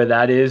you know where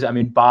that is,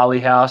 Barley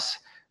House,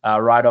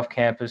 right off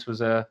campus,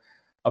 was a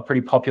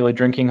pretty popular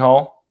drinking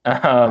hole.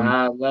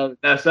 I love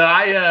it. So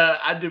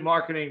I do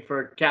marketing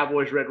for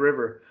Cowboys Red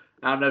River.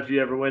 I don't know if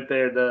you ever went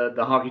there, the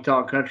Honky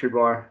Tonk Country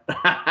Bar.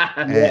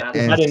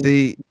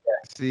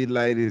 See,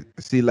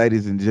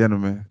 ladies and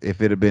gentlemen,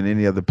 if it had been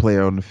any other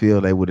player on the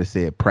field, they would have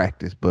said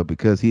practice. But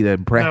because he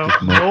doesn't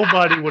practice,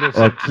 nobody would have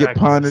said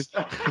practice.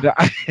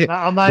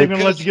 I'm not even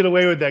gonna let you get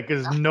away with that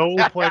because no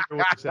player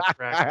would have said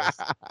practice.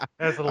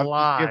 That's a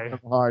lie.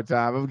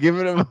 I'm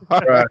giving him a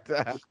hard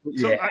time.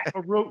 So,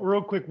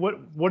 real quick,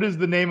 what is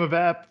the name of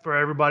app for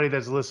everybody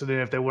that's listening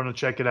if they want to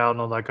check it out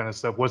and all that kind of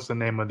stuff? What's the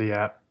name of the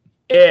app?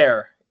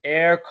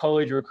 Air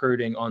College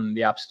Recruiting on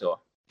the App Store.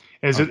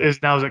 Is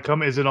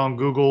it on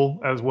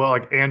Google as well,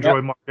 like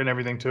Android market and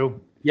everything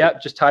too?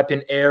 Yep, just type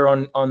in Air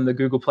on the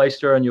Google Play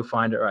Store and you'll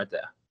find it right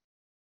there.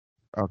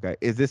 Okay.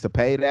 Is this a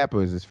paid app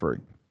or is this free?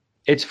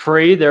 It's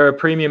free. There are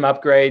premium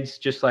upgrades,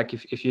 just like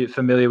if you're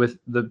familiar with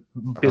the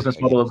business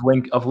model of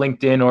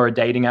LinkedIn or a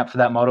dating app for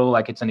that model,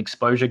 like it's an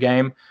exposure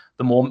game.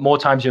 The more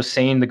times you're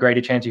seen, the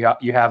greater chance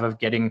you have of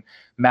getting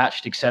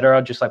matched,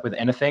 etc. Just like with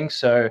anything.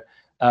 So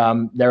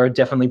there are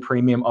definitely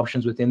premium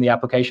options within the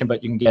application,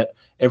 but you can get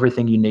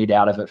everything you need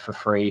out of it for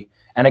free.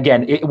 And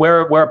again,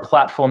 we're a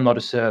platform, not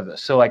a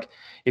service. So like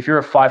if you're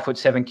a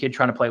 5'7" kid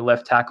trying to play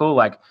left tackle,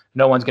 like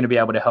no one's going to be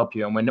able to help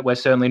you. And we're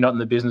certainly not in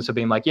the business of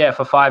being like, yeah,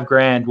 for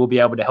 $5,000 we'll be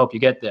able to help you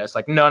get there. It's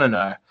like,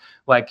 no.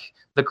 Like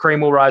the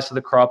cream will rise to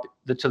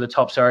the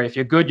top. Sorry, if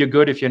you're good, you're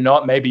good. If you're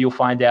not, maybe you'll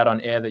find out on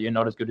air that you're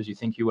not as good as you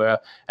think you were,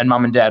 and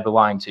mum and dad were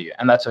lying to you,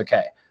 and that's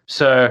okay.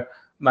 So,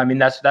 I mean,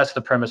 that's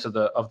the premise of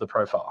the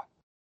profile.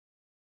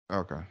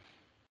 Okay.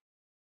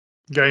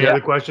 Got any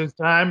other questions,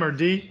 Time or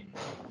D?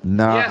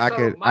 No, Yeah,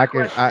 so my I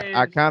question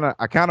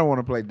kind of want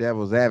to play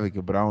devil's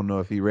advocate, but I don't know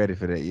if he's ready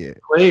for that yet.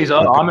 Please,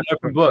 I'm an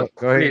open book.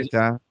 Go ahead, Please.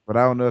 Tom. But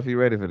I don't know if he's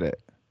ready for that.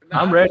 No,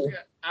 I'm ready.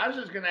 I was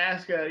just going to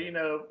ask,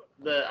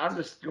 I'm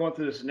just going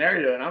through the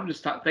scenario, and I'm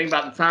just thinking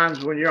about the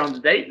times when you're on the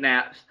dating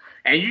apps,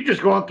 and you're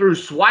just going through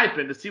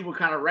swiping to see what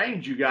kind of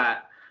range you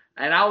got.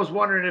 And I was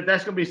wondering if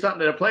that's going to be something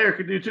that a player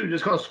could do too,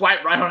 just going to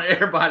swipe right on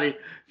everybody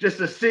just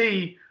to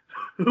see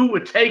who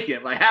would take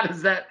him. Like, how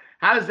does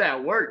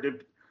that work?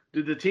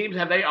 Do the teams,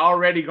 have they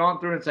already gone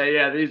through and say,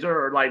 yeah, these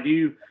are, or like,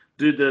 do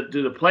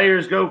the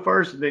players go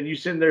first and then you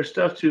send their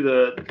stuff to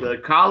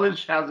the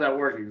college? How does that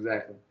work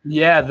exactly?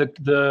 Yeah,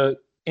 the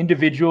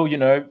individual,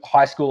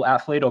 high school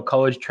athlete or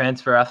college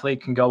transfer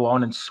athlete can go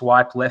on and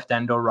swipe left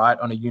and or right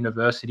on a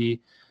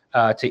university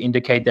to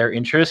indicate their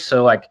interest.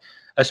 So like,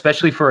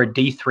 especially for a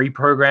D3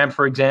 program,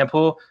 for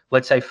example,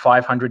 let's say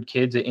 500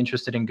 kids are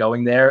interested in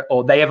going there,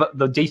 or the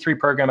D3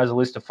 program has a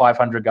list of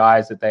 500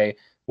 guys that they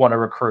want to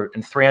recruit,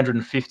 and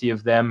 350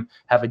 of them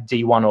have a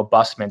D1 or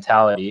bust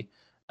mentality.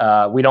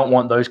 We don't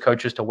want those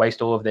coaches to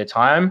waste all of their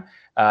time,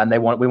 and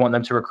we want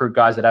them to recruit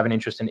guys that have an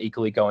interest in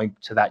equally going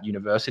to that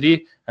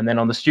university. And then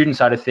on the student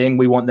side of thing,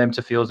 we want them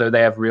to feel as though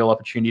they have real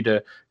opportunity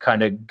to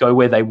kind of go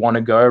where they want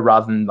to go,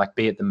 rather than like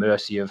be at the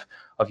mercy of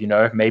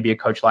maybe a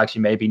coach likes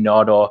you, maybe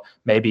not, or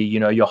maybe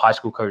your high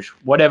school coach.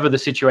 Whatever the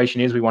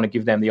situation is, we want to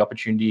give them the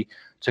opportunity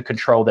to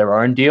control their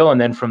own deal. And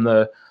then from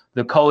the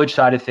college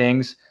side of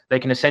things, they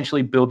can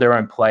essentially build their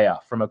own player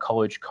from a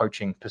college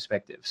coaching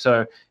perspective.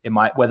 So it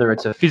might, whether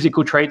it's a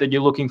physical trait that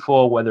you're looking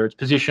for, whether it's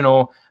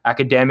positional,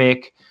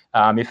 academic,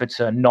 if it's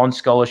a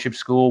non-scholarship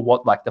school,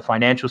 what like the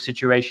financial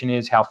situation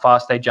is, how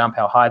fast they jump,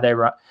 how high they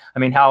run. I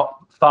mean, how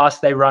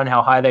fast they run,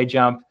 how high they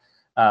jump,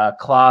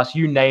 class,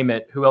 you name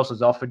it, who else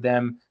has offered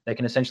them. They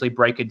can essentially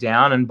break it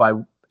down,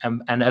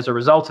 and as a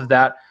result of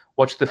that,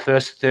 watch the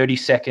first 30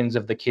 seconds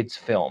of the kid's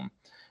film.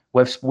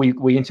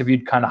 We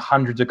interviewed kind of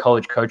hundreds of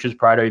college coaches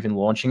prior to even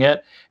launching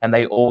it, and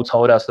they all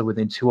told us that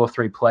within 2 or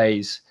 3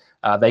 plays,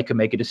 they could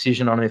make a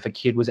decision on if a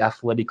kid was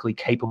athletically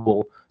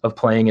capable of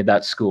playing at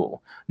that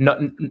school.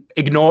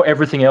 Ignore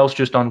everything else,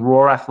 just on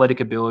raw athletic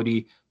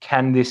ability.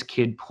 Can this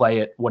kid play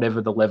at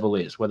whatever the level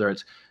is, whether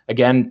it's,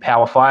 again,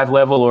 Power 5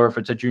 level, or if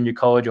it's a junior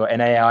college or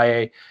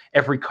NAIA?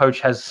 Every coach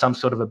has some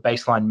sort of a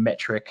baseline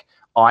metric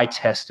eye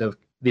test of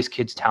this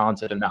kid's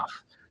talented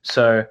enough.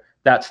 So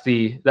that's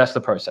the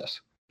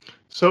process.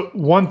 So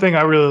one thing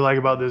I really like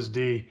about this,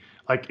 D,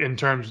 like in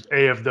terms of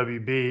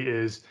AFWB,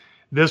 is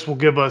this will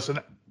give us an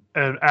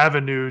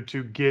avenue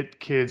to get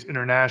kids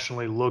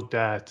internationally looked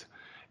at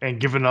and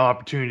given an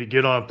opportunity to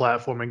get on a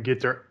platform and get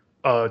their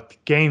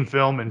game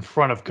film in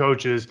front of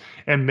coaches,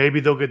 and maybe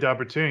they'll get the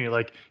opportunity.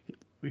 Like,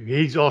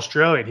 he's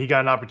Australian. He got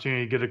an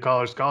opportunity to get a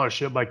college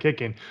scholarship by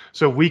kicking.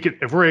 So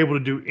if we're able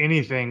to do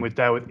anything with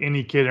that with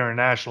any kid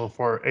international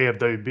for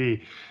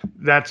AFWB,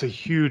 that's a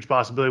huge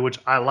possibility, which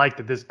I like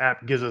that this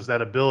app gives us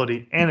that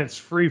ability, and it's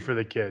free for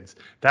the kids.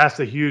 That's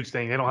the huge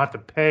thing. They don't have to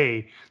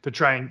pay to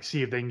try and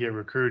see if they can get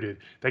recruited.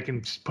 They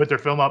can put their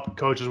film up,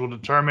 coaches will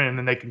determine, and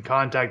then they can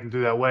contact them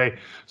through that way.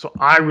 So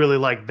I really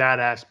like that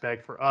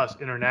aspect for us,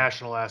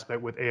 international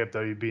aspect with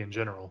AFWB in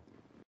general.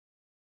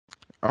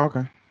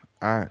 Okay.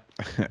 All right.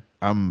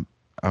 I'm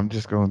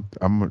just going.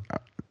 All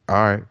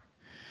right.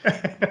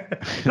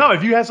 No,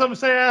 if you have something to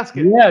say, ask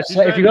it. Yeah,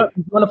 so if you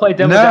want to play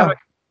devil's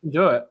advocate,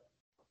 do it.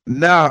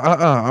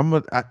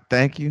 No,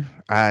 thank you.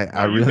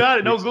 I you really got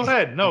it. No, go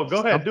ahead. No,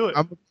 go ahead. Do it.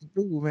 I'm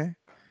cool, man.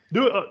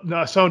 Do it.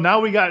 No, so now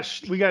we got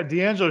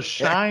D'Angelo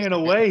shying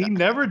away. He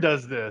never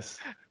does this.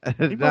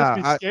 He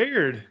must be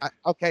scared.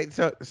 Okay,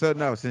 so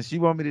no, since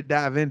you want me to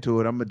dive into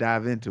it, I'm gonna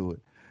dive into it.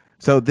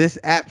 So this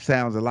app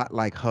sounds a lot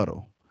like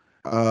Huddle.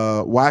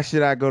 Why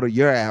should I go to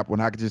your app when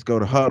I could just go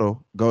to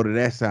Huddle, go to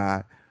that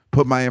side,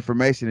 put my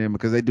information in,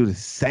 because they do the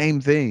same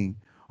thing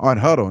on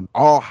Huddle, and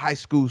all high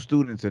school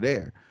students are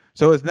there.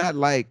 So it's not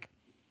like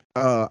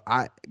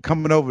I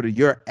coming over to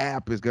your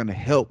app is gonna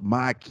help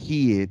my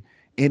kid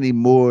any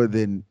more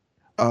than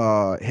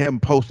him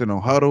posting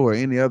on Huddle or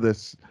any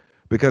others,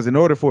 because in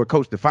order for a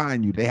coach to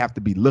find you, they have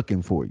to be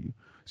looking for you.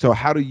 So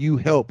how do you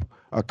help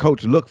a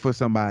coach look for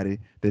somebody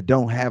that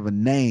don't have a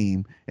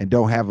name and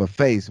don't have a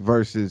face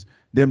versus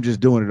them just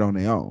doing it on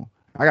their own?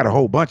 I got a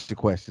whole bunch of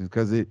questions,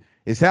 because it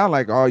sounds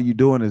like all you're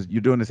doing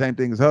the same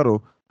thing as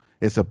Huddle.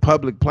 It's a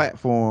public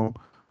platform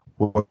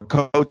where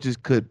coaches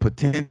could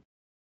potentially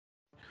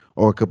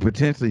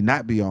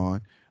not be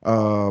on.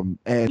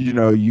 And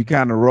you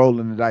kind of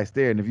rolling the dice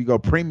there. And if you go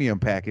premium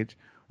package,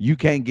 you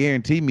can't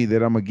guarantee me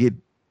that I'm gonna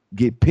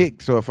get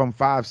picked. So if I'm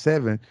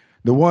 5'7",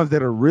 the ones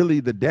that are really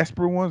the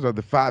desperate ones are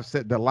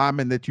the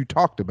linemen that you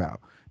talked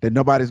about that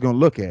nobody's gonna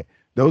look at.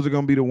 those are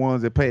going to be the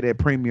ones that pay that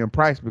premium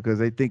price because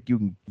they think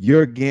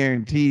your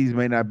guarantees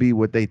may not be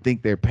what they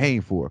think they're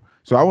paying for.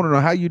 So I want to know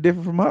how you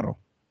differ from Huddle.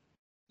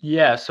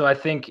 Yeah, so I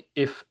think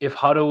if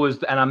Huddle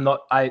was, and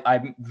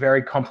I'm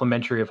very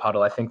complimentary of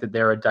Huddle. I think that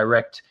they're a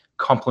direct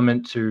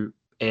complement to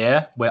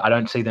Air, where I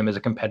don't see them as a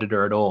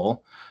competitor at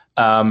all.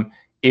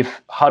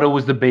 If Huddle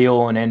was the be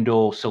all and end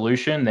all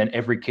solution, then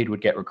every kid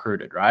would get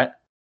recruited, right?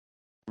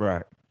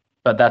 Right.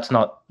 But that's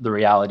not the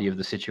reality of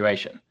the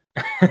situation.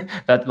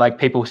 That like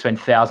people spend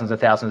thousands and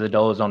thousands of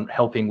dollars on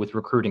helping with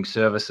recruiting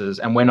services,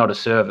 and we're not a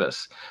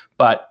service.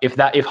 But if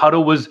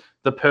Huddle was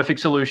the perfect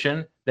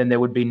solution, then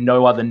there would be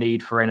no other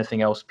need for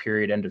anything else,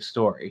 period, end of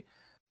story.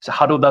 So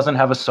Huddle doesn't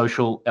have a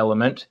social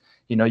element.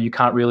 You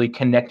can't really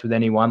connect with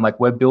anyone. Like,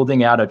 we're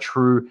building out a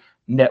true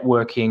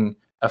networking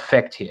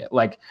effect here.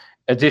 Like,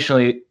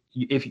 additionally,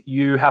 if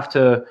you have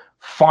to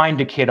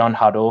find a kid on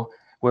Huddle,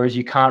 whereas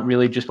you can't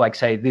really just like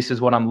say, this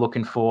is what I'm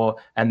looking for,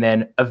 and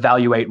then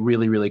evaluate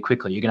really, really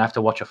quickly. You're going to have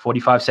to watch a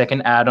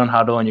 45-second ad on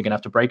Huddle, and you're going to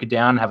have to break it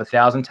down, have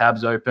 1,000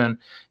 tabs open,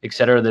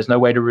 etc. There's no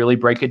way to really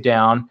break it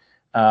down.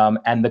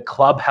 And the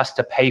club has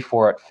to pay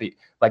for it.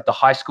 Like, the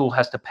high school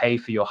has to pay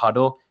for your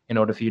Huddle in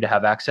order for you to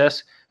have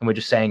access. And we're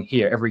just saying,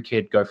 here, every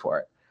kid, go for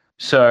it.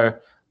 So,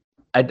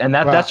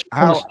 that's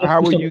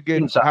how will you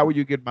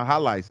get my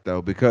highlights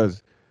though?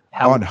 Because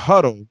on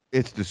Huddle,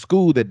 it's the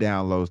school that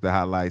downloads the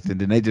highlights, and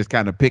then they just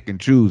kind of pick and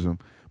choose them.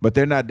 But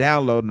they're not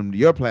downloading them to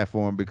your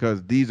platform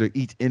because these are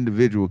each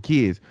individual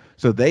kids.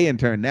 So they in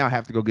turn now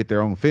have to go get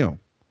their own film.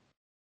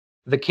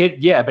 The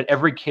kid, yeah, but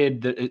every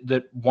kid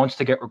that wants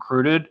to get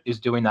recruited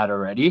is doing that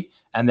already.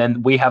 And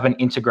then we have an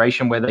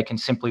integration where they can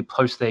simply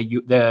post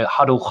their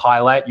Huddle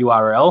highlight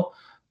URL,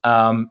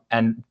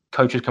 and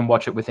coaches can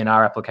watch it within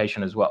our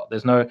application as well.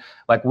 There's no,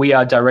 like, we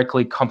are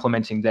directly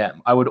complementing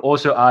them. I would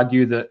also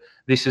argue that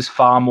this is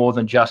far more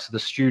than just the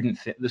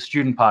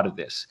student part of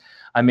this.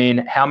 I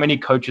mean, how many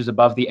coaches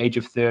above the age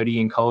of 30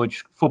 in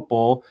college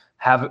football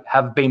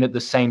have been at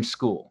the same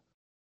school?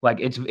 Like,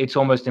 it's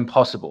almost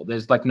impossible.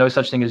 There's like no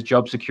such thing as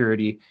job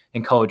security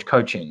in college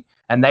coaching,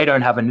 and they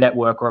don't have a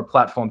network or a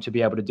platform to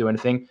be able to do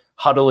anything.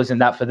 Huddle isn't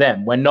that for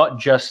them. We're not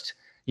just,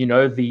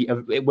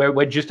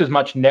 we're just as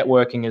much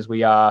networking as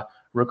we are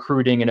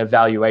recruiting and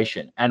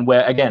evaluation. And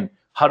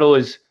Huddle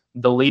is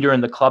the leader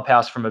in the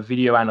clubhouse from a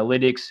video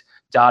analytics,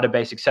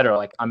 database, etc.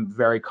 Like, I'm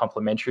very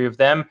complimentary of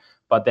them,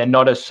 but they're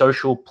not a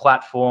social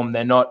platform.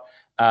 They're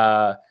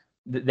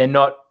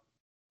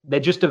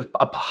just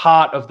a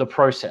part of the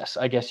process,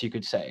 I guess you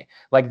could say.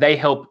 Like, they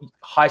help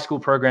high school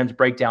programs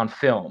break down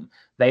film.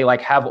 They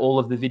like have all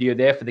of the video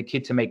there for the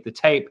kid to make the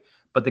tape,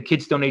 but the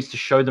kid still needs to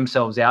show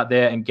themselves out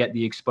there and get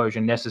the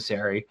exposure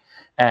necessary.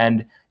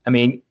 And I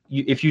mean,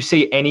 if you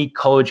see any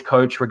college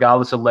coach,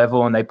 regardless of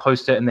level, and they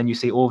post it, and then you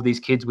see all of these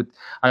kids with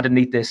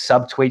underneath their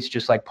subtweets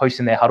just like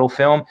posting their Huddle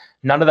film,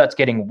 none of that's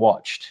getting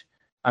watched.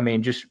 I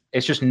mean,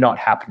 it's just not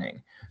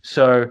happening.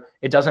 So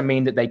it doesn't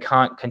mean that they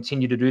can't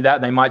continue to do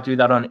that. They might do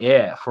that on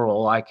Air for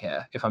all I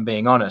care, if I'm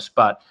being honest.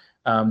 But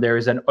there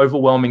is an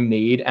overwhelming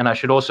need. And I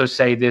should also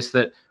say this,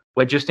 that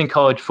we're just in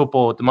college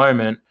football at the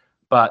moment,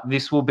 but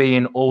this will be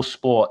in all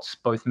sports,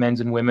 both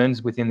men's and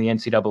women's within the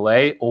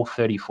NCAA, all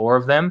 34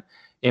 of them,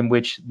 in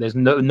which there's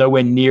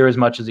nowhere near as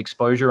much as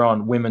exposure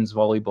on women's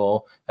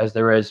volleyball as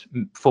there is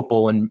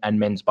football and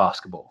men's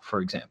basketball,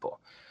 for example.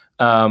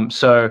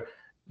 So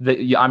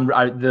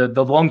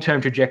the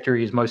long-term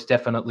trajectory is most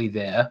definitely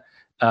there.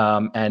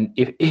 And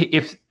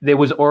if there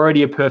was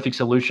already a perfect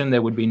solution,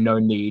 there would be no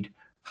need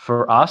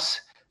for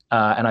us.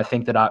 And I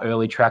think that our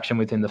early traction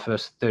within the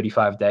first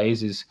 35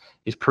 days is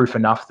proof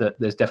enough that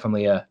there's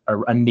definitely a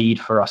need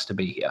for us to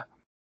be here.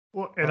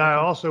 Well, and I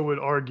also would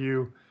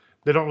argue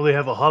they don't really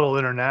have a Huddle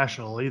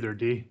International either,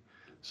 D.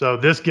 So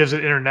this gives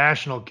the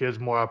international kids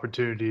more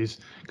opportunities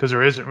because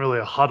there isn't really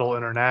a Huddle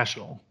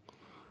International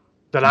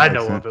that I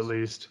know of, at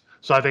least.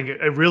 So I think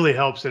it really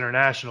helps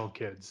international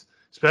kids,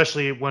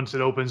 especially once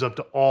it opens up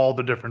to all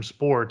the different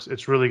sports.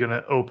 It's really going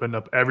to open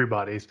up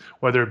everybody's,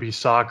 whether it be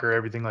soccer,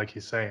 everything like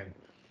he's saying.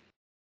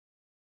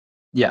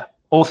 Yeah,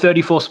 all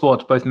 34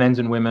 sports, both men's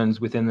and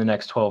women's, within the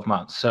next 12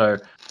 months. So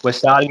we're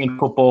starting in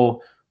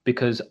football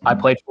because I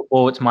played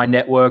football. It's my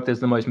network.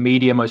 There's the most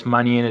media, most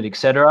money in it,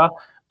 etc.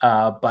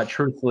 But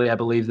truthfully, I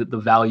believe that the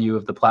value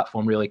of the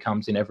platform really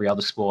comes in every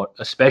other sport,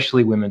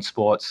 especially women's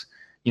sports.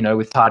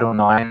 With Title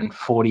IX,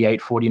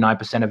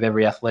 49% of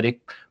every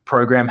athletic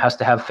program has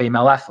to have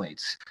female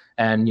athletes.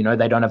 And,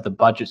 they don't have the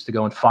budgets to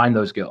go and find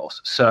those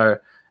girls. So,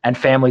 and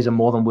families are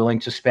more than willing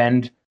to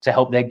spend to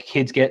help their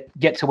kids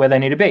get to where they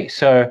need to be.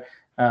 So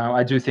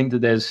I do think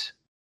that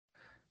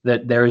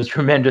there is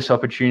tremendous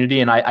opportunity.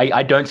 And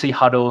I don't see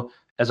Huddle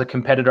as a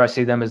competitor. I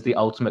see them as the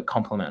ultimate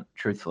complement,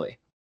 truthfully.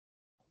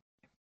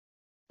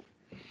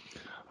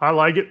 I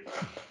like it.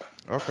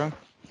 Okay.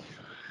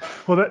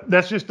 Well,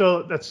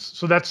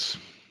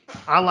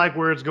 I like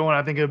where it's going.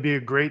 I think it'll be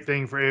a great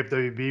thing for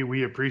AFWB.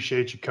 We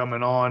appreciate you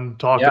coming on,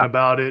 talking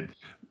about it.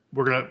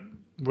 We're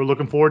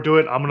looking forward to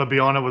it. I'm going to be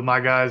on it with my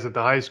guys at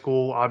the high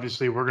school.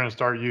 Obviously, we're going to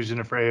start using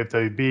it for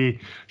AFWB,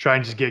 try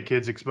and just get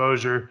kids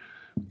exposure.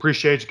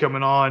 Appreciate you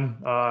coming on.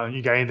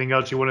 You got anything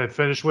else you want to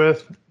finish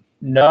with?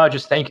 No,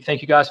 just thank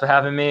you guys for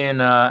having me,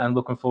 and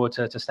looking forward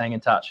to staying in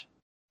touch.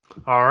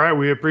 All right,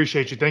 we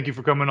appreciate you. Thank you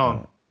for coming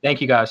on.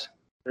 Thank you, guys.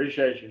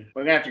 Appreciate you.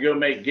 We're gonna have to go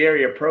make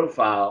Gary a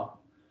profile.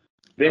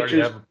 Already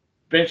Benches have-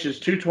 benches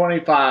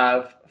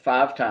 225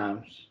 5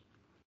 times.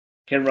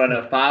 Can run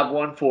a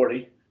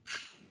 5.140.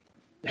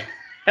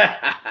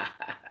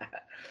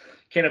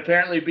 Can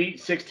apparently beat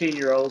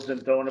 16-year-olds in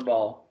throwing a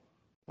ball.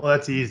 Well,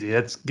 that's easy.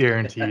 That's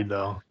guaranteed,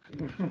 though.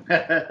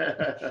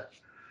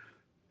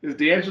 Is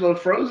D'Angelo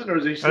frozen or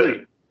is he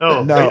asleep?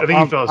 Oh, No, I think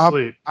he fell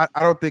asleep. I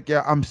don't think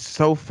I'm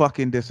so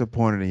fucking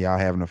disappointed in y'all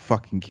having a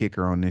fucking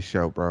kicker on this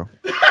show, bro.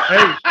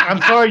 Hey,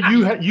 I'm sorry.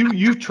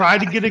 You tried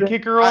to get a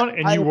kicker on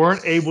and you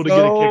weren't able to get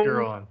a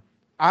kicker on.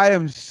 I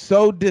am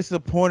so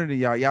disappointed in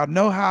y'all. Y'all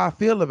know how I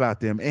feel about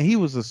them, and he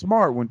was a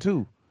smart one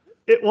too.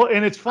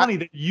 And it's funny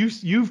that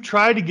you've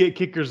tried to get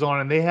kickers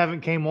on and they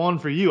haven't came on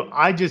for you.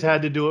 I just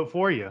had to do it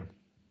for you.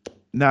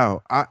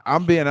 No,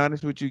 I'm being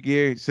honest with you,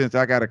 Gary. Since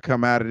I got to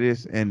come out of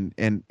this, and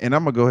I'm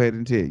gonna go ahead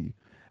and tell you,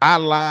 I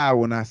lied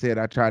when I said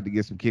I tried to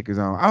get some kickers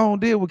on. I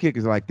don't deal with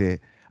kickers like that.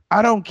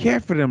 I don't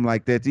care for them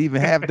like that to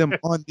even have them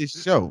on this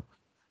show.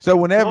 So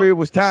whenever it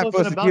was time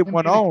for us to get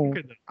one on,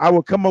 I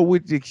would come up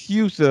with the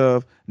excuse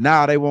of,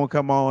 nah, they won't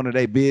come on or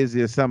they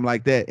busy or something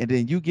like that. And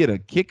then you get a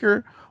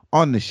kicker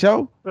on the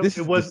show. This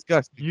is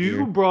disgusting. You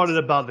Gary. brought it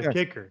about the Yes.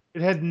 kicker.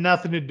 It had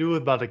nothing to do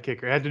with about the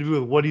kicker. It had to do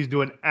with what he's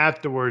doing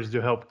afterwards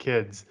to help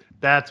kids.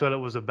 That's what it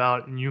was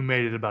about, and you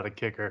made it about a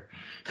kicker.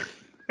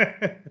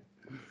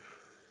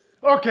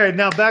 Okay,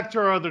 now back to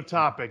our other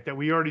topic that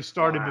we already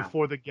started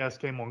before the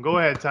guest came on. Go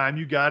ahead, Time.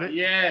 You got it?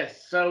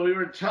 Yes. So we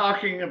were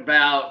talking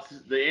about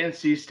the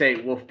NC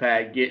State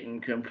Wolfpack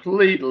getting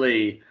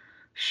completely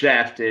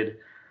shafted.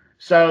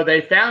 So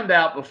they found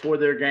out before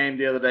their game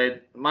the other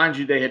day, mind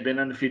you, they had been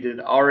undefeated,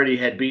 already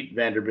had beat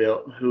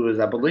Vanderbilt, who is,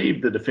 I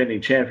believe, the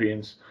defending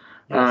champions.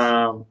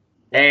 Yes.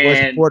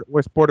 And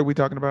What sport are we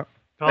talking about?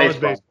 College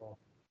baseball.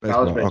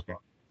 baseball. College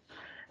baseball.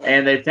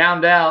 And they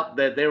found out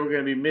that they were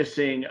going to be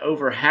missing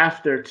over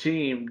half their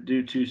team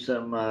due to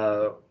some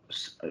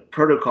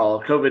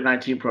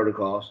COVID-19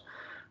 protocols.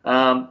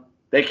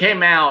 They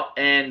came out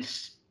and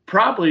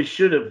probably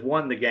should have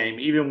won the game,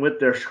 even with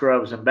their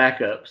scrubs and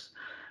backups.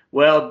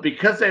 Well,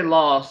 because they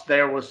lost,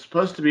 there was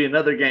supposed to be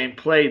another game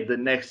played the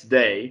next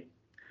day.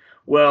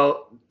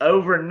 Well,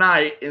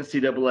 overnight,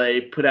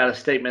 NCAA put out a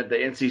statement that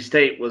NC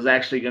State was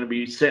actually going to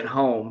be sent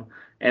home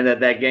and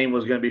that game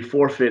was going to be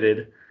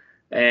forfeited.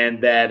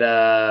 And that,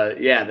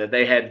 that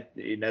they had,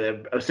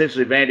 that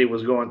essentially Vandy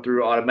was going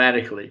through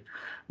automatically.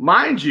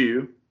 Mind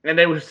you, and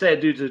they were said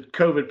due to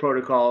COVID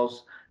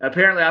protocols,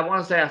 apparently I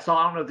want to say I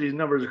don't know if these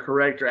numbers are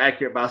correct or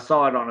accurate, but I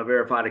saw it on a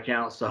verified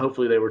account, so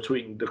hopefully they were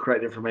tweeting the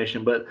correct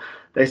information. But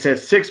they said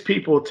 6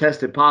 people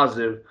tested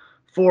positive,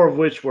 4 of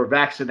which were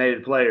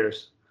vaccinated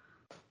players.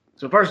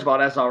 So first of all,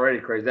 that's already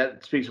crazy.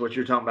 That speaks to what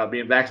you're talking about,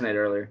 being vaccinated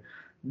earlier.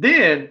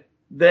 Then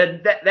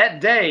that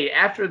day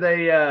after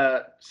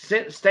they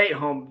sent State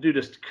home due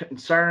to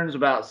concerns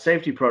about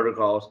safety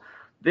protocols,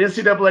 the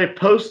NCAA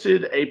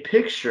posted a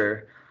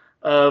picture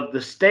of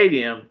the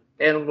stadium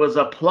and was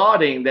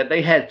applauding that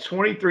they had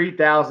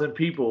 23,000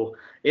 people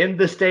in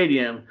the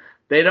stadium.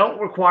 They don't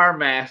require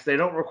masks. They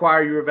don't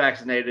require you were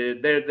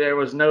vaccinated. There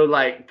was no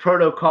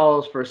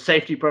protocols for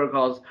safety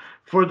protocols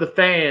for the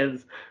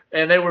fans,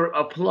 and they were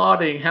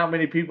applauding how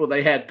many people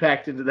they had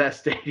packed into that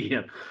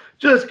stadium.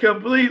 Just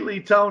completely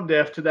tone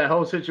deaf to that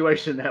whole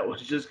situation that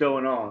was just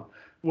going on.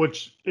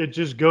 Which it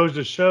just goes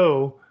to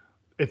show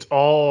it's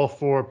all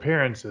for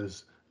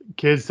appearances.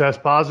 Kids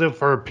test positive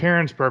for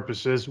appearance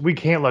purposes. We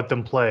can't let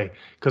them play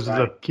because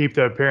of keep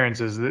their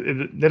appearances.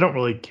 They don't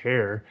really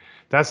care.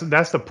 That's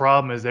the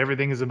problem, is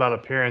everything is about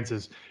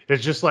appearances.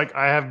 It's just like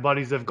I have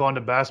buddies that have gone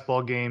to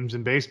basketball games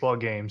and baseball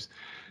games.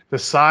 The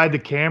side the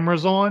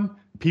camera's on,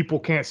 people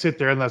can't sit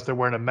there unless they're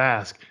wearing a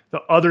mask.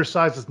 The other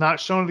side that's not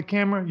shown to the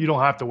camera, you don't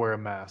have to wear a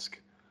mask.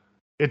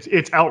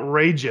 It's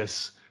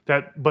outrageous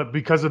but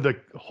because of the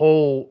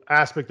whole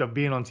aspect of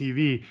being on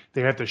TV,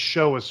 they have to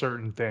show a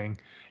certain thing.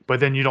 But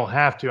then you don't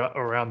have to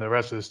around the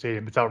rest of the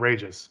stadium. It's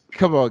outrageous.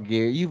 Come on,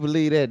 Gary. You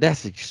believe that?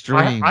 That's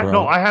extreme, bro.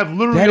 No, I have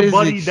literally a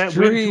buddy that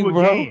went to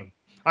a game.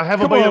 I have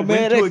a buddy that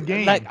went to a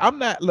game. Like, I'm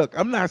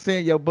not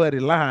saying your buddy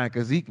lying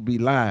because he could be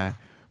lying.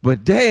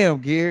 But damn,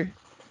 Gary.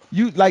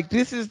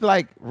 This is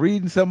like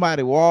reading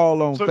somebody's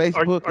wall on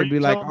Facebook and be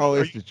like, oh,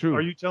 it's the truth.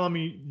 Are you telling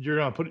me you're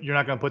not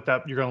gonna put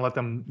that, you're gonna let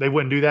them, they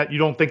wouldn't do that? You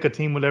don't think a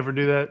team would ever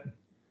do that?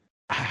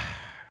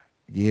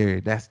 Yeah,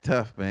 that's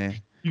tough, man.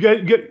 You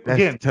get That's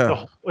again,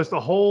 tough. it's the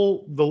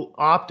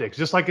optics,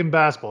 just like in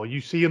basketball.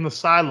 You see in the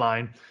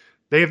sideline,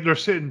 they're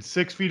sitting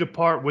 6 feet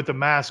apart with a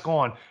mask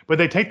on, but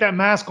they take that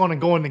mask on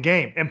and go in the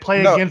game and play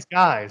against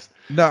guys.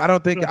 No, I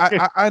don't think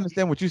I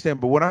understand what you're saying,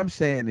 but what I'm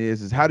saying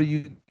is how do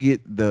you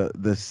get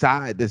the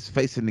side that's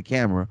facing the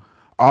camera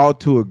all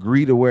to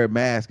agree to wear a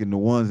mask and the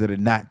ones that are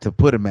not to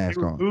put a mask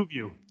They on. remove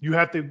you. You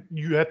have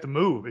to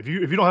move. If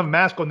you don't have a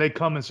mask on, they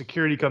come and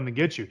security come to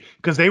get you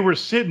because they were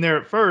sitting there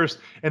at first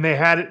and they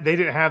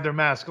didn't have their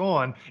mask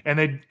on and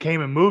they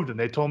came and moved them.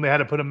 They told them they had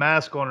to put a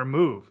mask on or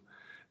move.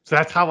 So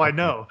that's how I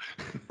know.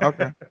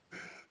 Okay.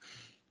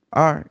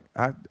 All right.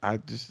 I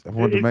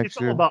wanted to make It's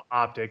sure. all about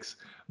optics.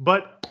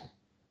 But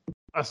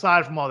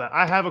aside from all that,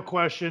 I have a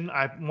question.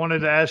 I wanted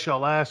to ask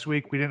y'all last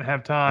week. We didn't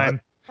have time.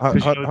 Hold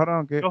 'cause, you know,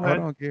 on, Gary. go Hold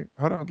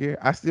ahead. on, Gary.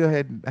 I still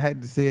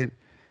hadn't said.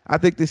 I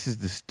think this is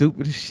the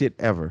stupidest shit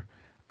ever.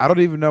 I don't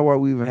even know why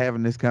we even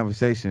having this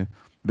conversation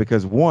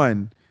because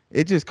one,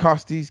 it just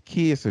cost these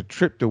kids a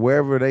trip to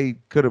wherever they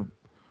could have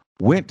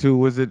went to.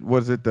 Was it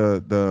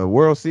the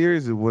World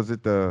Series? Or was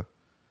it the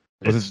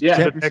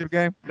championship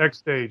game? Next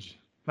stage,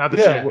 not the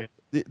Yeah,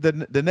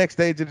 champion. the next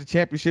stage of the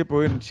championship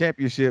or in the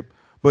championship.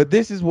 But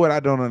this is what I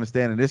don't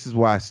understand, and this is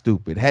why it's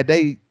stupid. Had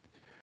they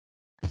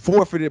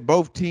forfeited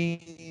both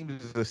teams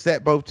or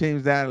set both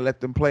teams down and let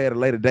them play at a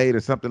later date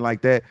or something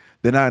like that,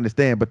 then I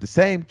understand. But the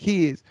same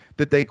kids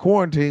that they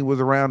quarantined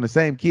was around the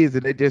same kids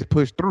that they just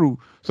pushed through.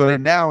 So they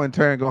now in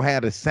turn gonna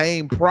have the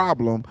same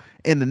problem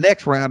in the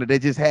next round that they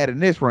just had in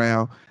this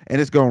round, and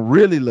it's gonna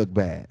really look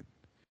bad.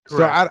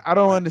 Correct. So I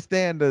don't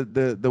understand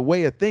the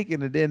way of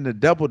thinking and then to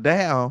double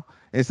down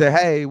and say,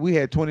 hey, we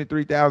had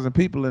 23,000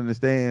 people in the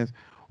stands.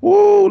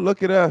 Woo,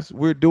 look at us.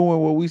 We're doing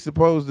what we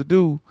supposed to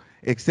do,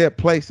 except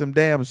play some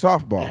damn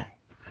softball.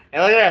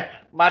 And look at that.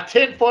 My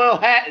tinfoil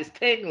hat is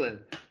tingling.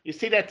 You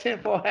see that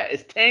tinfoil hat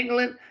is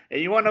tingling?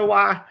 And you want to know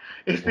why?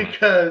 It's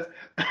because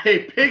a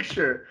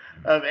picture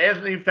of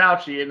Anthony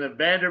Fauci in the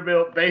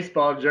Vanderbilt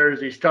baseball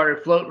jersey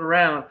started floating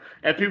around,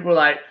 and people were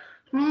like,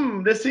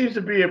 this seems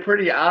to be a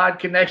pretty odd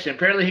connection.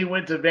 Apparently he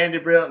went to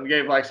Vanderbilt and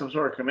gave like some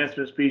sort of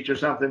commencement speech or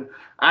something.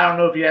 I don't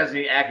know if he has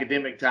any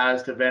academic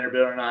ties to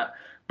Vanderbilt or not,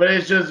 but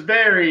it's just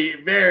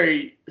very,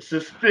 very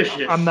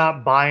suspicious. I'm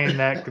not buying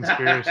that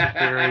conspiracy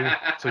theory,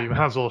 so you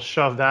might as well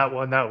shove that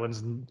one. That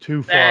one's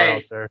too far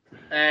out there.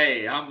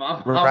 Hey,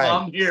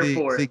 I'm here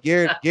for See,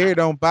 it. Gary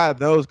don't buy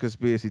those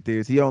conspiracy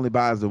theories. He only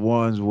buys the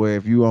ones where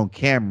if you on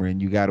camera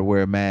and you got to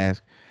wear a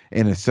mask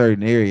in a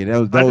certain area. I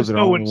Those just are the know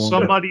only when ones.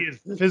 somebody is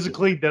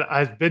physically that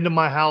has been to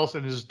my house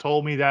and has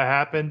told me that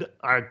happened,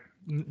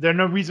 there's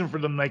no reason for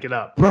them to make it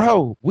up.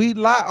 Bro, we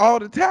lie all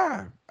the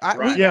time.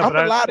 Right. Yeah, I'm but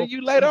gonna lie to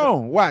you later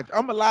on. Watch,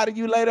 I'm gonna lie to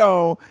you later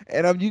on,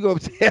 and you gonna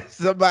tell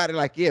somebody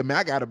like, "Yeah, man,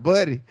 I got a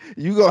buddy."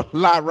 You gonna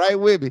lie right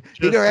with me.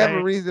 He Just don't have a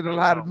saying. reason to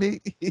lie to me.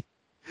 That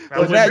But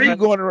was now great.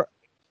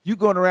 you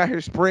going around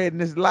here spreading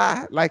this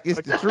lie like it's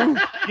the truth.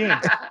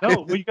 Again,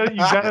 no, you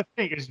gotta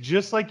think. It's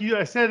just like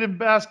I said in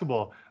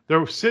basketball.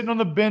 They're sitting on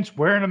the bench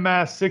wearing a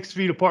mask 6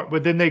 feet apart,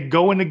 but then they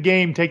go in the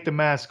game, take the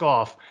mask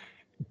off.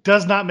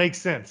 Does not make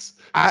sense.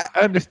 I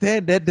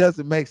understand that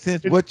doesn't make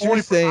sense. It's What you're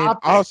only for saying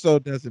optics. also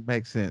doesn't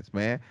make sense,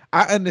 man.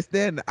 I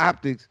understand the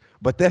optics,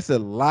 but that's a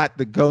lot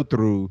to go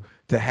through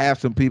to have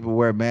some people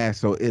wear masks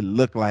so it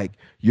look like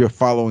you're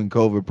following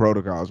COVID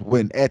protocols.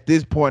 When at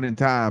this point in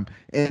time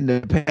in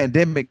the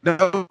pandemic,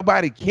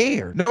 nobody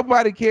cares.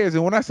 Nobody cares.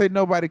 And when I say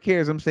nobody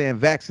cares, I'm saying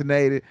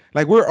vaccinated.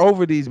 Like we're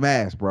over these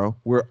masks, bro.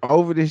 We're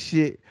over this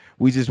shit.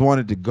 We just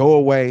wanted to go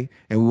away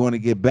and we want to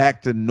get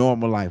back to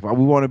normal life. We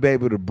want to be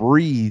able to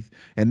breathe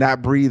and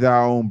not breathe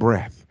our own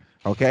breath.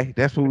 Okay?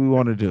 That's what we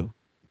want to do.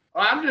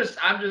 Well, I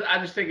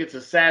just think it's a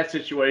sad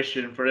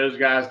situation for those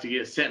guys to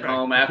get sent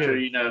home after,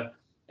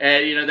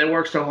 they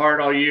work so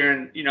hard all year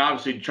and,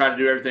 obviously try to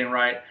do everything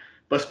right.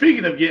 But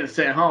speaking of getting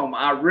sent home,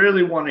 I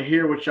really want to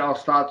hear what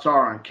y'all's thoughts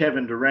are on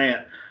Kevin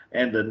Durant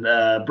and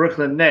the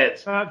Brooklyn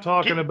Nets. Not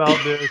talking about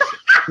this.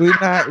 We're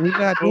not doing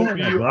that,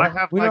 bro. I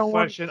have We my don't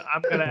want- question.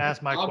 I'm going to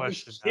ask my I'm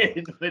question. just now.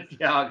 kidding with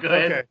y'all. Go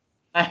ahead. Okay.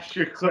 Ask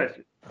your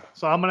question.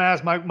 So I'm going to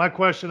ask my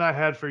question I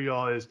had for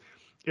y'all is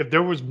if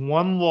there was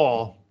one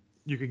law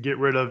you could get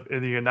rid of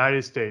in the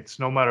United States,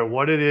 no matter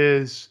what it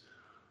is,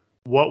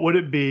 what would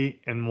it be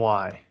and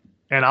why?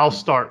 And I'll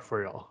start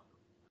for y'all.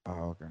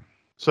 Oh, okay.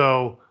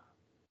 So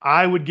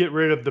I would get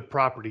rid of the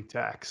property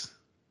tax,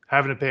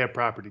 having to pay a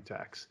property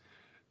tax.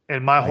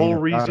 And my whole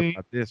reasoning,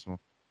 this one.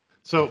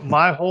 so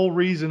my whole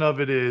reason of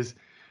it is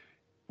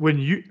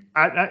when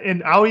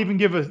and I'll even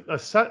give a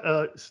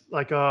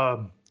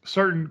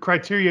certain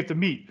criteria you have to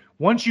meet.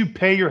 Once you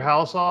pay your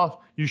house off,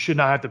 you should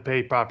not have to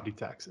pay property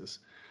taxes.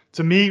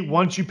 To me,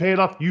 once you pay it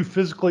off, you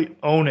physically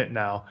own it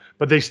now,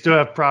 but they still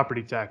have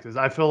property taxes.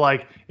 I feel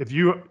like if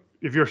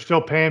you're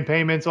still paying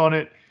payments on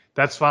it,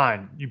 that's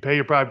fine. You pay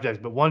your property tax,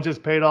 but once it's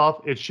paid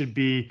off, it should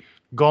be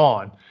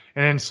gone.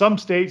 And in some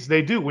states,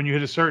 they do. When you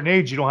hit a certain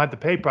age, you don't have to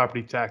pay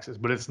property taxes,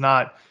 but it's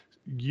not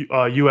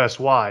U.S.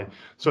 wide.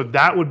 So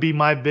that would be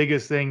my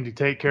biggest thing to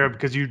take care of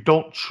because you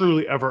don't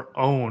truly ever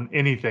own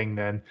anything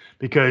then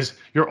because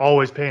you're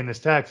always paying this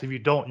tax. If you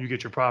don't, you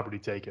get your property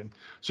taken.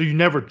 So you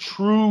never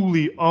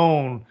truly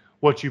own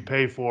what you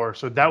pay for.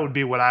 So that would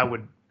be what I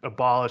would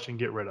abolish and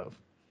get rid of.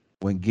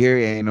 When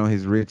Gary ain't on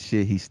his rich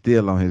shit, he's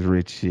still on his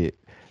rich shit.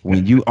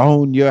 When you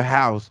own your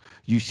house,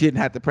 you shouldn't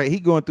have to pay. He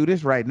going through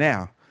this right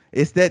now.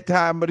 It's that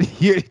time of the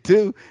year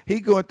too. He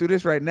going through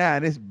this right now,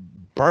 and it's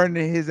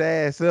burning his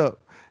ass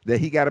up that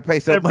he got to pay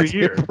so Every much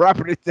year. in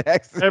property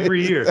taxes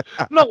every year.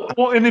 No,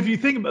 well, and if you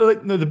think about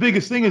it, the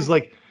biggest thing is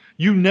like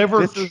you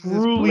never This is his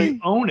truly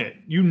plea. own it.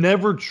 You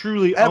never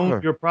truly Ever,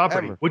 own your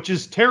property, ever. which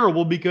is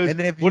terrible because And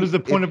if what you- is the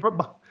point of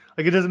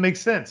like it doesn't make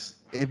sense.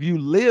 If you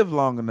live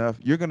long enough,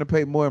 you're going to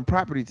pay more in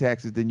property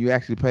taxes than you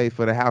actually pay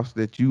for the house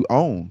that you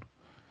own.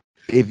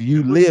 If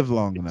you live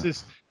long It's enough.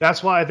 just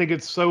that's why I think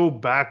it's so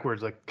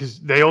backwards. Like because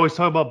they always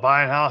talk about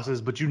buying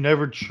houses, but you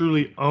never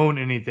truly own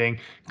anything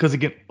because it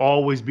can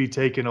always be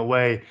taken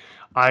away.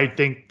 I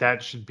think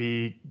that should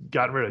be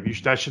gotten rid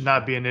of. That should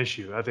not be an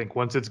issue. I think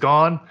once it's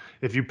gone,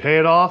 if you pay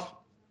it off,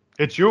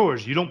 it's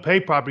yours. You don't pay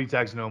property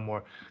tax no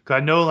more. Because I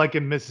know, like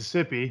in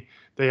Mississippi,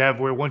 they have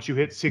where once you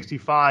hit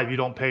 65, you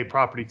don't pay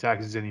property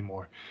taxes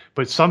anymore.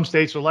 But some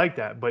states are like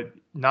that, but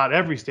not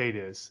every state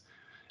is.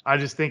 I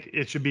just think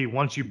it should be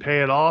once you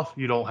pay it off,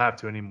 you don't have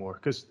to anymore.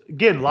 Because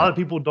again, a lot of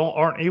people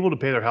aren't able to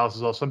pay their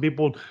houses off. Some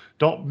people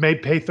may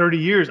pay 30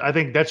 years. I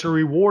think that's a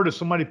reward if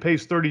somebody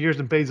pays 30 years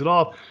and pays it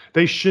off.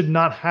 They should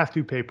not have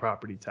to pay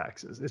property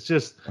taxes. It's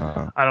just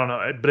I don't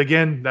know. But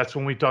again, that's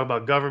when we talk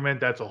about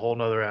government. That's a whole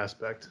nother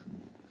aspect.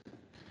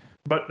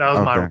 But that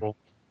was my rule.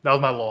 That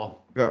was my law.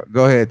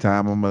 Go ahead,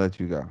 Tom. I'm gonna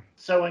let you go.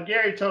 So when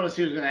Gary told us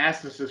he was going to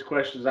ask us this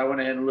questions, I went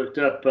ahead and looked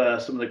up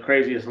some of the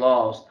craziest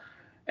laws,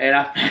 and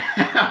I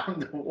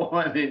found the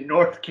one in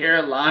North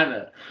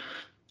Carolina.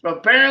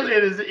 Apparently,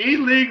 it is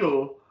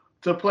illegal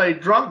to play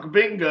drunk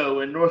bingo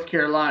in North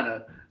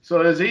Carolina. So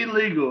it is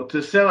illegal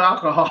to sell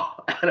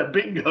alcohol at a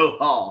bingo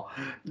hall.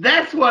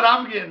 That's what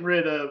I'm getting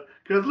rid of.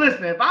 Because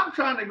listen, if I'm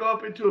trying to go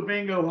up into a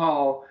bingo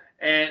hall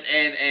and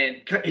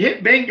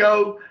hit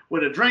bingo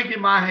with a drink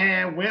in my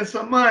hand, win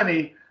some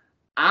money,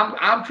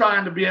 I'm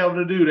trying to be able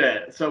to do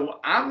that. So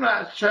I'm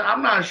not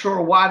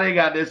sure why they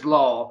got this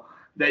law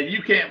that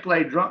you can't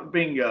play drunk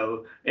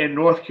bingo in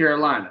North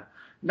Carolina.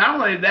 Not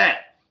only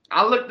that,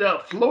 I looked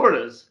up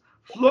Florida's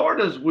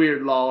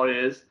weird law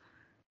is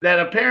that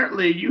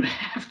apparently you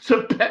have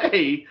to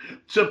pay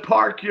to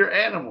park your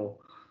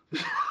animal.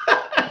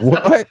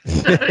 What?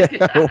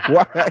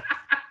 What?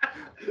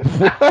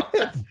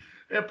 What?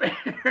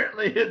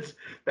 Apparently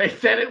they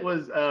said it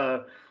was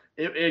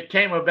it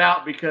came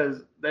about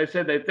because they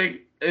said they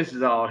think this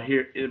is all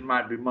here. It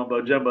might be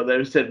mumbo jumbo.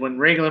 They said when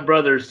Ringling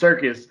Brothers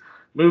Circus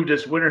moved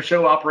its winter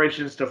show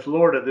operations to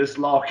Florida, this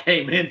law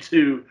came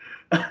into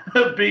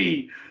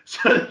being.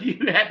 So you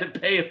had to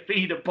pay a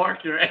fee to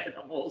park your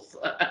animals.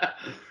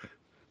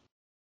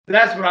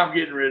 That's what I'm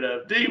getting rid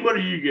of. D, what are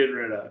you getting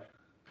rid of?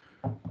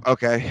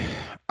 Okay,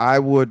 I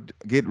would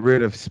get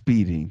rid of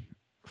speeding.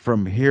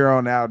 From here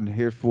on out and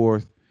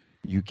hereforth,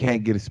 you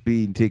can't get a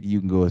speeding ticket. You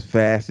can go as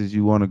fast as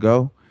you want to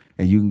go,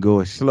 and you can go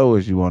as slow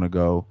as you want to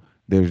go.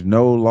 There's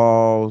no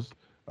laws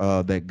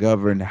that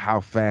govern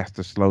how fast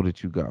or slow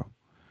that you go.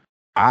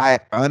 I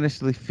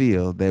honestly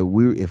feel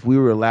that if we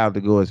were allowed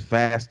to go as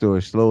fast or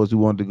as slow as we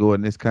wanted to go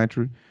in this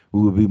country,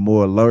 we would be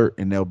more alert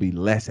and there'll be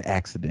less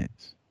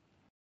accidents.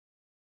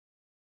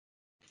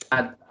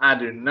 I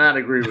do not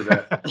agree with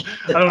that.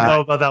 I don't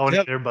know about that one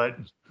either, but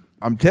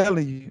I'm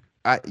telling you,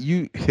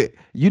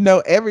 you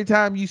know, every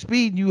time you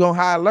speed, you on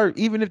high alert.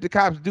 Even if the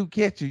cops do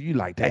catch you, you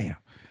like, damn.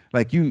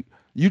 Like you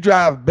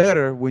drive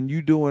better when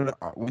you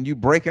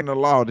breaking the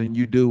law than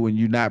you do when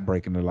you're not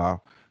breaking the law.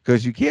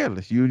 Because you're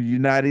careless. You're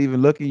not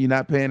even looking. You're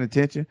not paying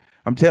attention.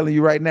 I'm telling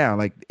you right now,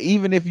 like,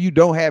 even if you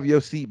don't have your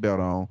seatbelt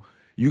on,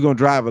 you're going to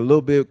drive a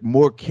little bit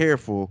more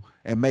careful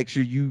and make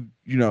sure you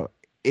know,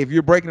 if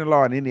you're breaking the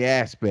law in any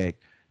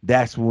aspect,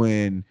 that's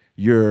when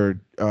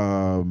you're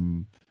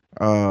following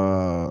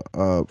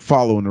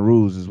the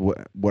rules is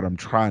what I'm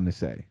trying to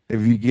say.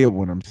 If you get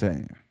what I'm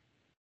saying.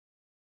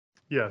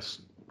 yes.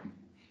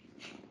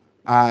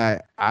 I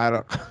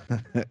don't.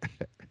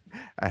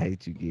 I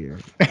hate you,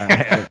 Gary.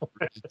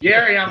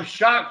 Gary, I'm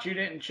shocked you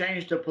didn't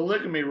change the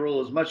polygamy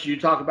rule as much as you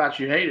talk about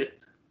you hate it.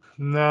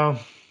 No.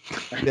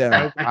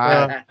 Yeah,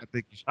 I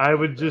think you should. I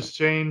would just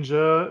change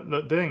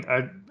the thing.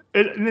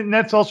 And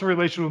that's also a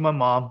relation with my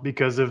mom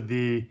because of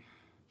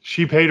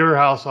she paid her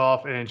house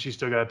off and she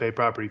still got to pay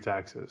property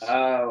taxes.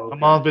 Oh, My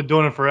mom's been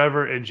doing it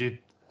forever and she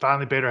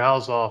finally paid her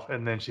house off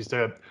and then she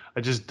still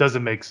it just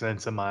doesn't make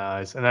sense in my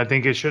eyes. And I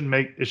think it shouldn't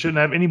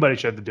have anybody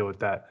should have to deal with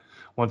that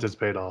once it's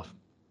paid off.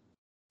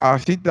 Oh,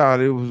 she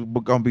thought it was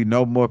gonna be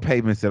no more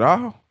payments at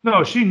all.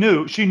 No, she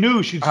knew she'd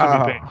still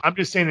be paying. I'm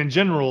just saying in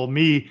general,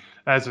 me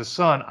as a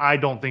son, I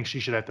don't think she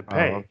should have to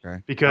pay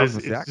because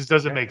it just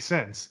doesn't make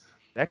sense.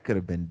 That could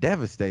have been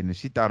devastating if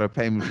she thought her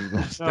payments was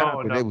gonna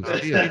stop and they was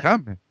still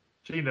coming.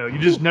 You know, you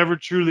just never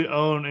truly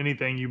own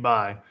anything you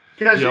buy.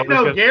 Because you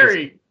know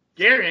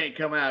Gary ain't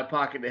coming out of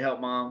pocket to help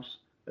moms.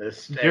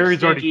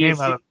 Gary's already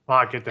came out of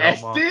pocket to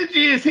help moms. As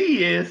stingy as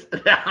he is.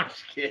 No, I'm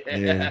just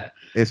kidding. Yeah.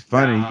 It's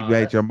funny you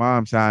made your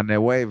mom sign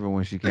that waiver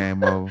when she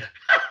came over.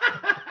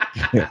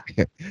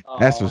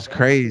 That's what's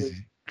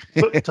crazy.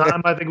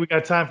 Time, I think we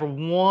got time for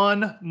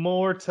one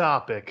more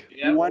topic.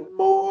 Yep. One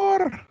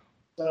more.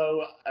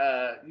 So,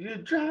 you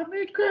drive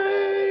me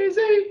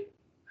crazy.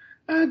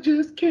 I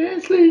just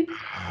can't sleep.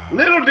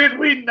 Little did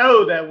we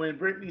know that when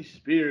Britney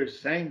Spears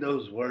sang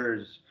those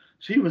words,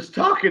 She was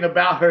talking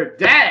about her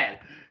dad.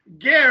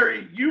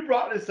 Gary, you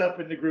brought this up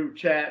in the group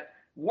chat.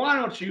 Why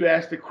don't you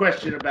ask the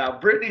question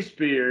about Britney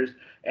Spears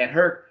and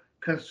her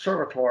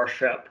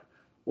conservatorship?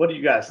 What do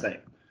you guys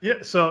think?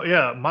 Yeah. So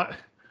yeah,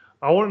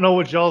 I want to know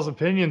what y'all's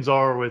opinions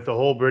are with the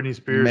whole Britney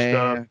Spears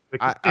Man,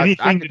 stuff. I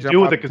Anything could to jump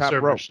do with off the the top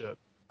rope. conservatorship.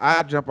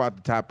 I jump out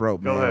the top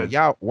rope, Go man. ahead.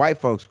 Y'all white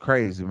folks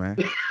crazy, man.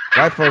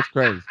 White folks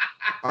crazy.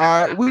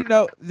 We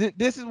know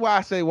this is why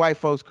I say white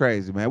folks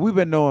crazy, man. We've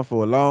been knowing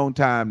for a long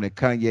time that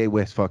Kanye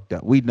West fucked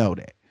up. We know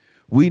that.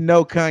 We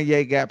know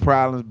Kanye got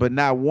problems, but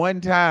not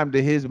one time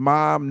did his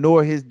mom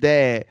nor his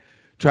dad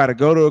try to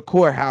go to a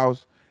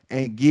courthouse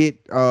and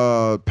get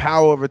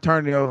power of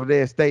attorney over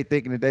their estate,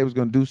 thinking that they was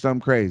gonna do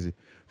something crazy.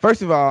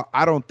 First of all,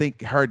 I don't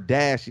think her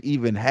dad should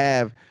even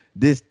have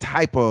this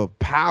type of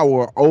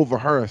power over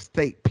her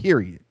estate,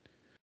 period.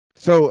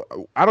 So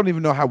I don't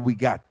even know how we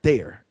got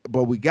there,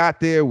 but we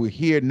got there. We're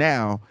here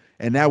now,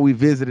 and now we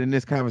visiting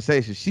this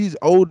conversation. She's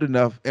old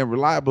enough and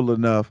reliable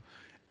enough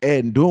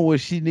and doing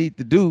what she need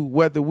to do,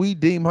 whether we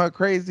deem her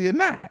crazy or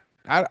not.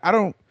 I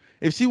don't.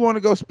 If she want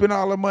to go spend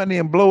all her money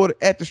and blow it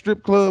at the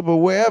strip club or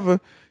wherever,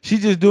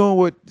 she's just doing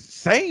what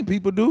sane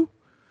people do.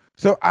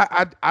 So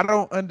I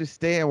don't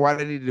understand why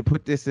they needed to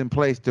put this in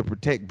place to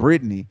protect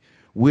Britney,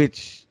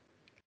 which,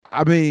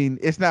 I mean,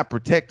 it's not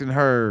protecting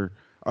her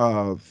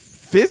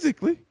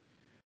physically.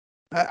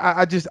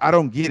 I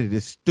don't get it.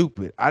 It's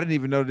stupid. I didn't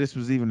even know this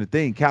was even a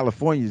thing.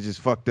 California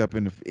just fucked up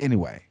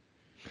anyway.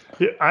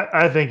 Yeah,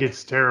 I think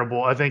it's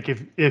terrible. I think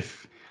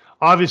if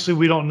obviously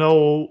we don't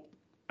know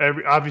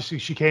obviously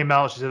she came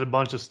out, she said a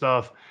bunch of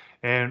stuff,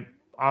 and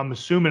I'm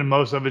assuming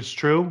most of it's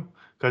true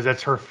because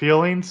that's her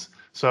feelings.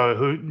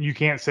 So you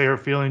can't say her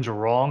feelings are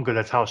wrong because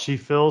that's how she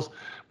feels.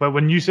 But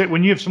when you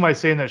have somebody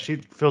saying that she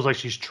feels like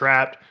she's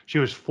trapped, she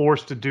was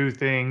forced to do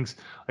things,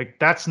 like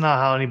that's not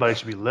how anybody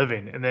should be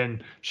living. And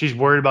then she's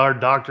worried about her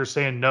doctor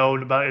saying no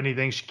about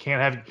anything. She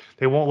can't have,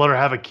 they won't let her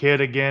have a kid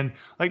again.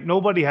 Like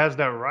nobody has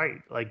that right.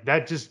 Like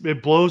that just,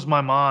 it blows my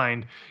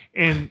mind.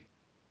 And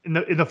in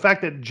the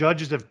fact that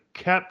judges have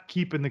kept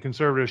keeping the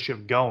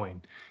conservatorship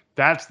going,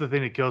 that's the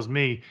thing that kills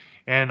me.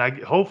 And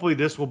hopefully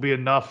this will be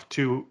enough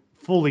to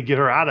fully get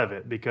her out of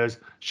it because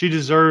she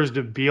deserves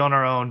to be on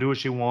her own, do what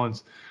she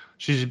wants.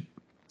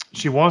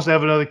 She wants to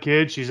have another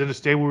kid. She's in a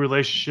stable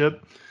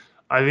relationship.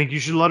 I think you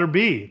should let her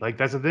be. Like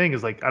that's the thing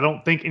is like I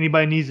don't think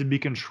anybody needs to be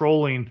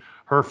controlling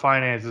her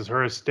finances,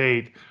 her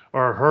estate,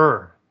 or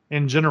her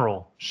in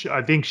general.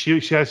 I think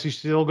she's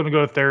still going to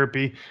go to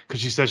therapy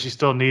because she says she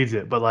still needs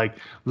it. But like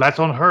that's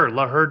on her.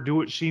 Let her do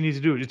what she needs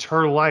to do. It's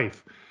her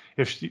life.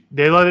 If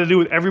they let her do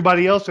with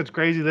everybody else, that's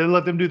crazy. They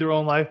let them do their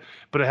own life,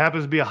 but it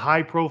happens to be a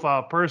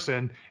high-profile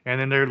person, and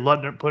then they're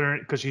letting her put her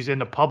because she's in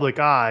the public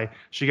eye.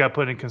 She got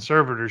put in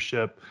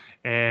conservatorship,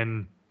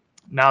 and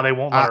now they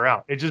won't let her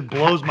out. It just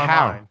blows my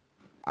mind.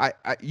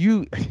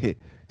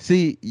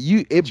 See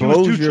you. It she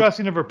blows was too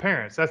trusting of her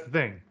parents. That's the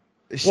thing.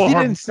 She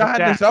didn't sign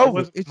this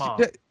over.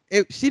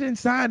 She didn't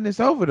sign this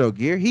over though,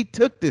 Gear. He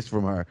took this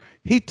from her.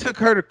 He took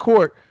her to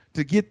court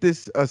to get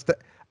this.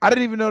 I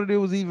didn't even know that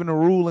there was even a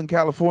rule in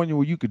California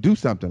where you could do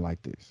something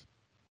like this.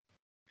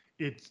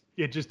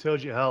 It just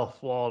tells you how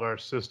flawed our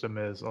system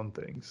is on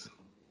things.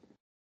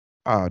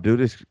 Oh,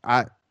 dude,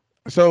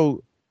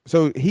 so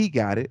he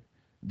got it.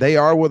 They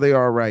are where they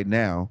are right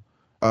now.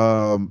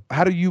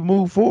 How do you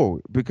move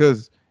forward?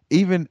 Because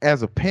even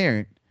as a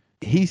parent,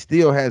 he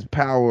still has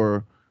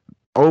power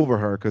over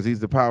her because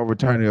he's the power of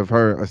attorney of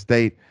her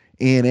estate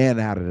in and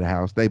out of the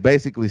house. They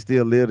basically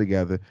still live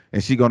together,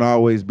 and she's gonna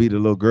always be the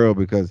little girl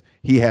because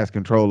he has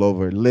control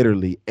over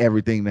literally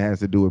everything that has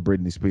to do with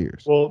Britney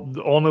Spears. Well,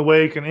 the only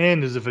way it can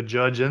end is if a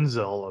judge ends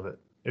all of it.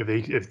 If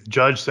the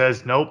judge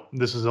says nope,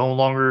 this is no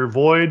longer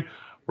void,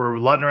 we're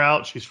letting her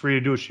out. She's free to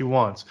do what she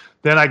wants.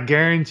 Then I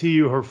guarantee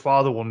you, her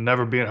father will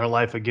never be in her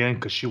life again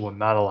because she will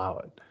not allow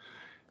it.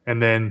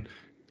 And then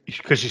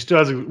because she still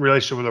has a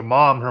relationship with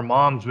her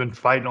mom's been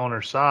fighting on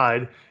her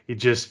side.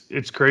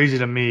 It's crazy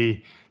to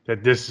me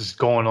that this is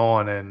going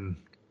on, and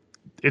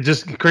it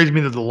just crazy to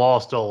me that the law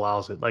still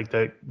allows it. Like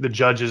the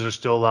judges are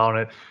still allowing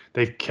it.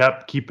 They've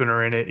kept keeping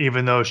her in it,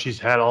 even though she's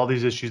had all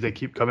these issues. They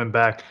keep coming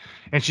back,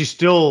 and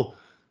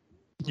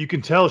you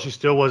can tell she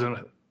still wasn't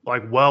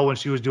like well when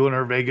she was doing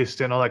her Vegas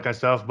stint, all that kind of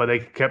stuff. But they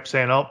kept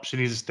saying, "Oh, she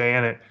needs to stay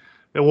in it."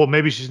 Well,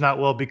 maybe she's not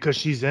well because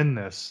she's in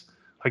this.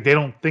 Like they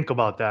don't think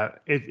about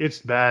that. It's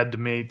bad to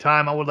me.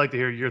 Time, I would like to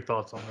hear your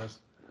thoughts on this.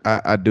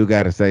 I do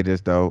got to say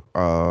this though.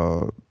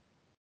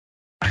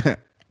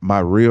 My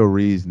real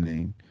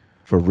reasoning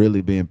for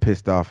really being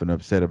pissed off and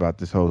upset about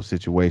this whole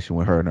situation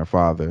with her and her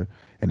father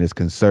and this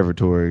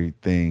conservatory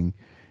thing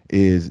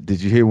is,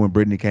 did you hear when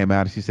Britney came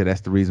out and she said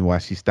that's the reason why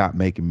she stopped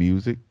making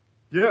music?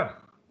 Yeah.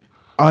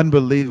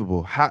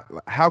 Unbelievable.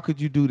 How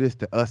could you do this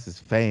to us as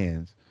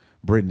fans,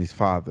 Britney's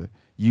father?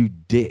 You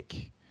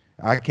dick.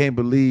 I can't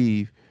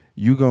believe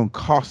you gonna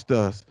cost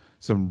us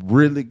some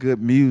really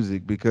good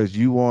music because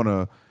you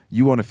wanna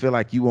feel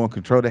like you want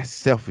control. That's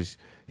selfish.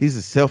 He's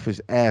a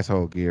selfish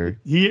asshole, Gary.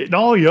 He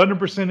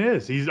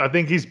 100% is. I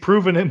think he's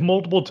proven it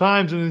multiple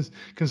times in his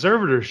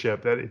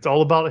conservatorship that it's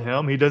all about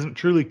him. He doesn't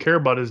truly care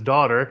about his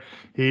daughter.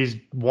 He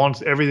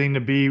wants everything to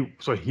be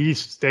so he's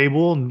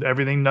stable and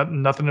everything,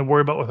 nothing to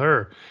worry about with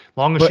her. As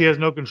long as she has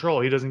no control,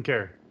 he doesn't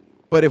care.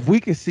 But if we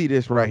can see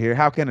this right here,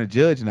 how can a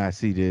judge not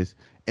see this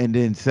and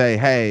then say,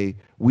 hey,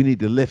 we need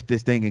to lift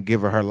this thing and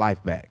give her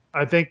life back?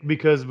 I think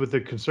because with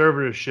the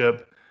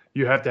conservatorship,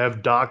 you have to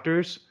have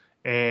doctors,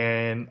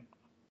 and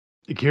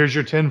here's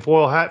your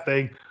tinfoil hat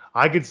thing.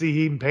 I could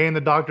see him paying the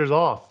doctors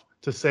off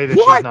to say that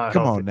she's not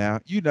Come healthy. on now.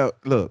 You know,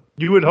 look.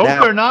 You would hope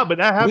they're not, but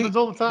that happens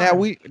all the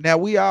time. Now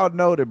we all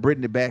know that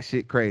Brittany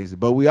batshit crazy,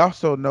 but we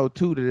also know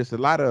too that there's a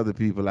lot of other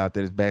people out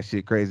there that's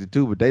batshit crazy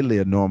too, but they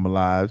live normal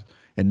lives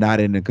and not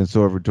in the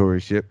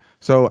conservatorship.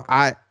 So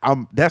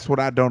I'm that's what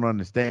I don't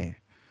understand.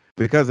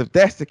 Because if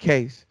that's the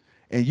case,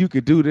 and you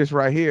could do this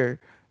right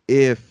here,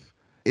 and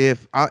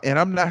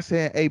I'm not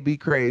saying AB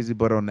crazy,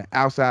 but on the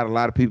outside, a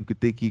lot of people could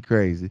think he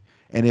crazy.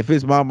 And if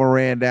his mama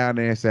ran down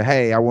there and said,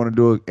 hey, I want to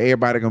do it,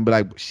 everybody gonna be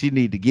like, she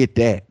need to get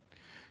that.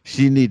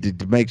 She need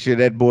to make sure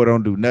that boy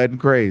don't do nothing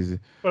crazy.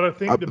 But I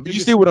think you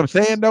see what I'm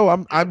saying though?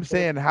 I'm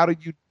saying, how do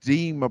you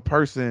deem a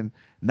person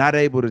not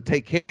able to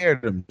take care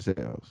of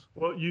themselves?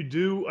 Well, you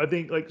do. I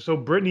think so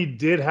Brittany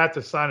did have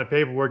to sign a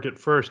paperwork at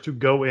first to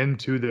go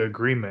into the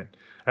agreement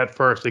at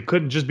first. It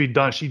couldn't just be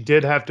done. She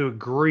did have to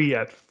agree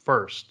at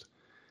first.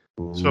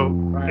 So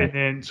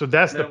so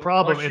that's the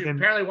problem.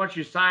 Apparently, once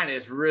you sign it,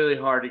 it's really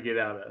hard to get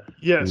out of.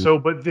 Yeah.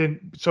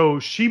 So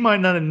she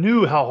might not have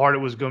knew how hard it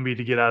was going to be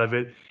to get out of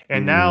it,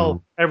 and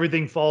now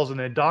everything falls in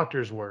the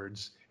doctor's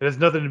words. It has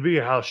nothing to do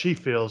with how she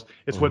feels.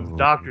 It's what the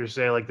doctors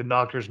say. Like the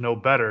doctors know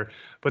better,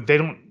 but they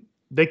don't.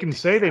 They can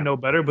say they know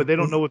better, but they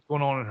don't know what's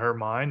going on in her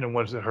mind and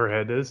what her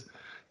head is.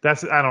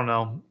 I don't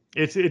know.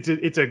 It's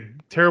a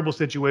terrible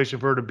situation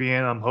for her to be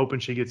in. I'm hoping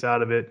she gets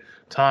out of it.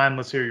 Time.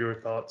 Let's hear your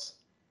thoughts.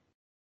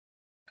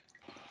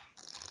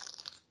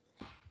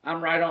 I'm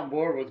right on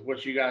board with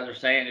what you guys are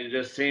saying. It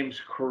just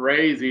seems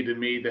crazy to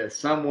me that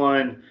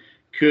someone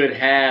could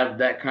have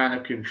that kind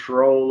of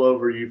control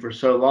over you for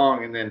so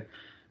long. And then,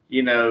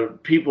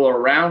 people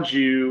around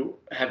you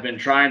have been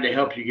trying to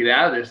help you get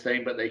out of this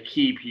thing, but they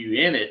keep you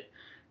in it.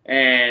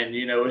 And,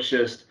 it's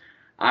just,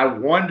 I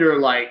wonder,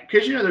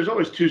 because, there's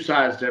always two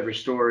sides to every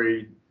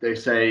story, they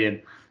say,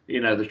 and,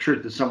 the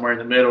truth is somewhere in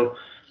the middle.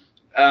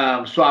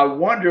 So I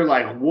wonder,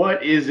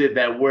 what is it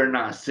that we're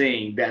not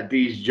seeing that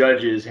these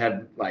judges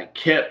have,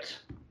 kept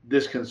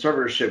this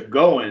conservatorship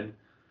going?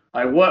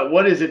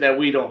 What is it that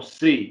we don't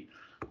see?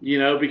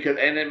 Because,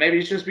 and then maybe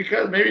it's just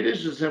because, maybe it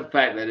is just the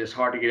fact that it's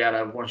hard to get out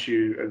of once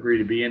you agree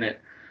to be in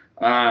it.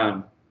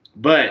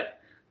 But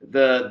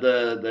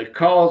the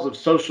calls of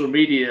social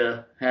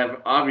media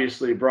have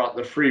obviously brought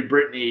the Free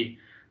Britney,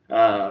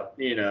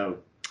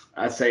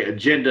 I'd say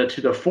agenda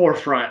to the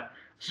forefront.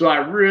 So I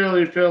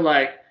really feel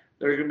like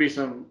there's going to be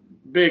some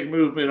big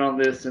movement on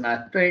this, and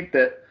I think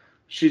that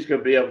she's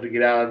going to be able to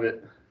get out of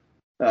it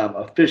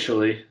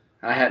officially.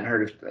 I hadn't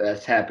heard if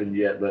that's happened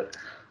yet, but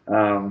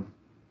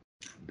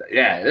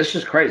yeah, it's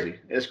just crazy.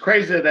 It's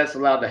crazy that that's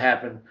allowed to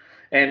happen.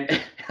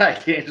 And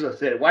like Angela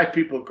said, white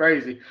people are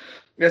crazy.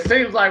 It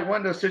seems like one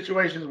of those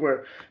situations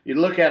where you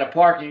look at a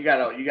park and you got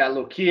a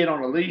little kid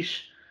on a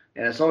leash,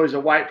 and it's always a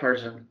white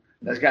person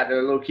that's got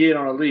their little kid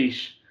on a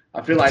leash.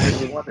 I feel like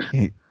this is one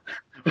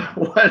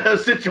of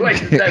those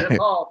situations that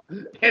evolved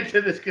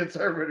into this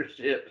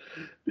conservatorship,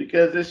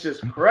 because it's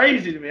just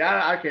crazy to me.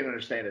 I can't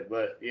understand it,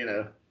 but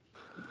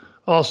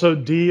Also,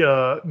 D,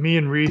 me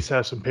and Reese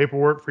have some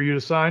paperwork for you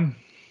to sign.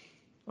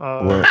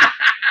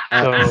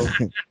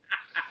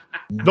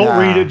 Don't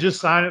read it, just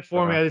sign it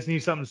for me. I just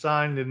need something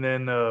signed, and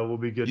then we'll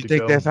be good to go. You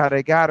think that's how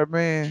they got her,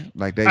 man?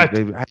 Like I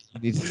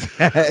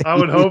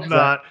would hope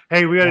not.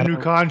 Hey, we got a new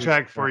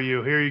contract for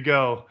you. Here you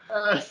go.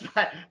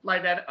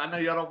 Like that. I know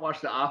y'all don't watch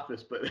The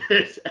Office, but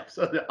this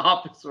episode of The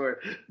Office where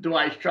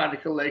Dwight's trying to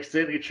collect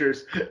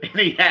signatures, and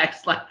he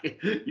acts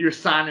like you're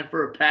signing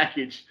for a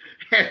package,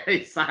 and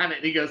they sign it,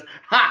 and he goes,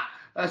 "Ha!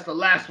 That's the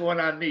last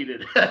one I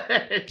needed."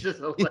 It's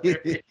just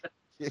hilarious.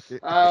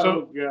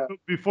 So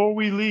before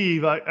we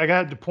leave, I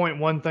got to point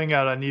one thing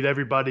out. I need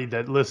everybody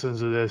that listens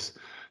to this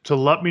to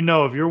let me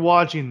know, if you're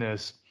watching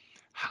this,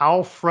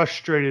 how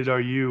frustrated are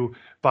you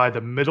by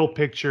the middle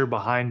picture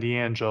behind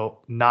D'Angelo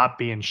not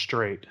being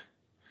straight?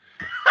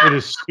 It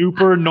is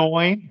super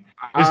annoying.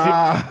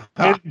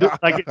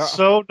 It's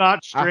so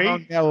not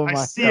straight. I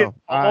see it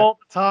all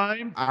the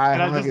time.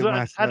 And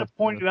I had to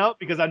point it out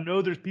because I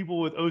know there's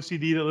people with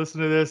OCD that listen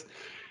to this.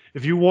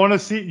 If you want to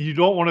see, you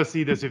don't want to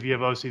see this if you have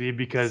OCD,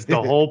 because the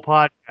whole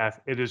podcast,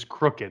 it is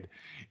crooked,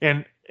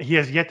 and he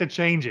has yet to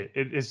change it.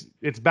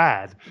 It's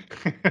bad.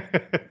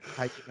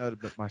 How you know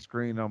that my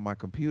screen on my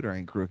computer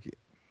ain't crooked?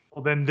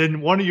 Well,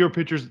 then one of your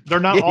pictures, they're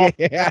not all.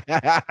 Yeah,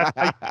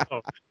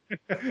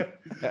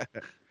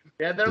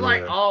 they're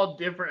like all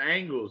different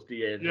angles,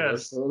 D'Angelo.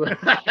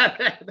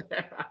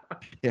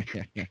 Yes.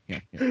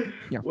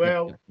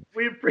 Well,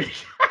 we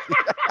appreciate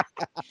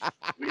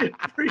We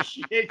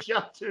appreciate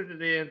y'all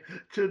tuning in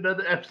to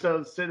another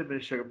episode of Cinnamon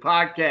and Sugar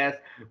Podcast.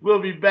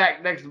 We'll be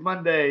back next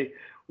Monday.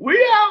 We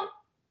out.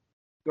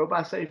 Go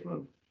buy Safe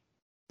Move.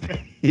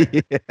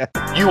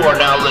 You are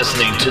now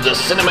listening to the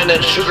Cinnamon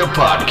and Sugar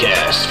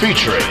Podcast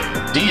featuring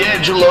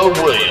D'Angelo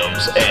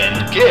Williams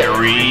and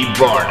Gary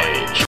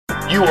Barnage.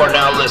 You are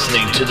now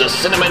listening to the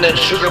Cinnamon and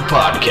Sugar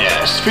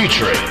Podcast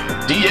featuring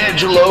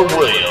D'Angelo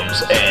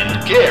Williams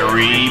and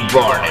Gary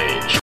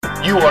Barnage.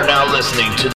 You are now listening to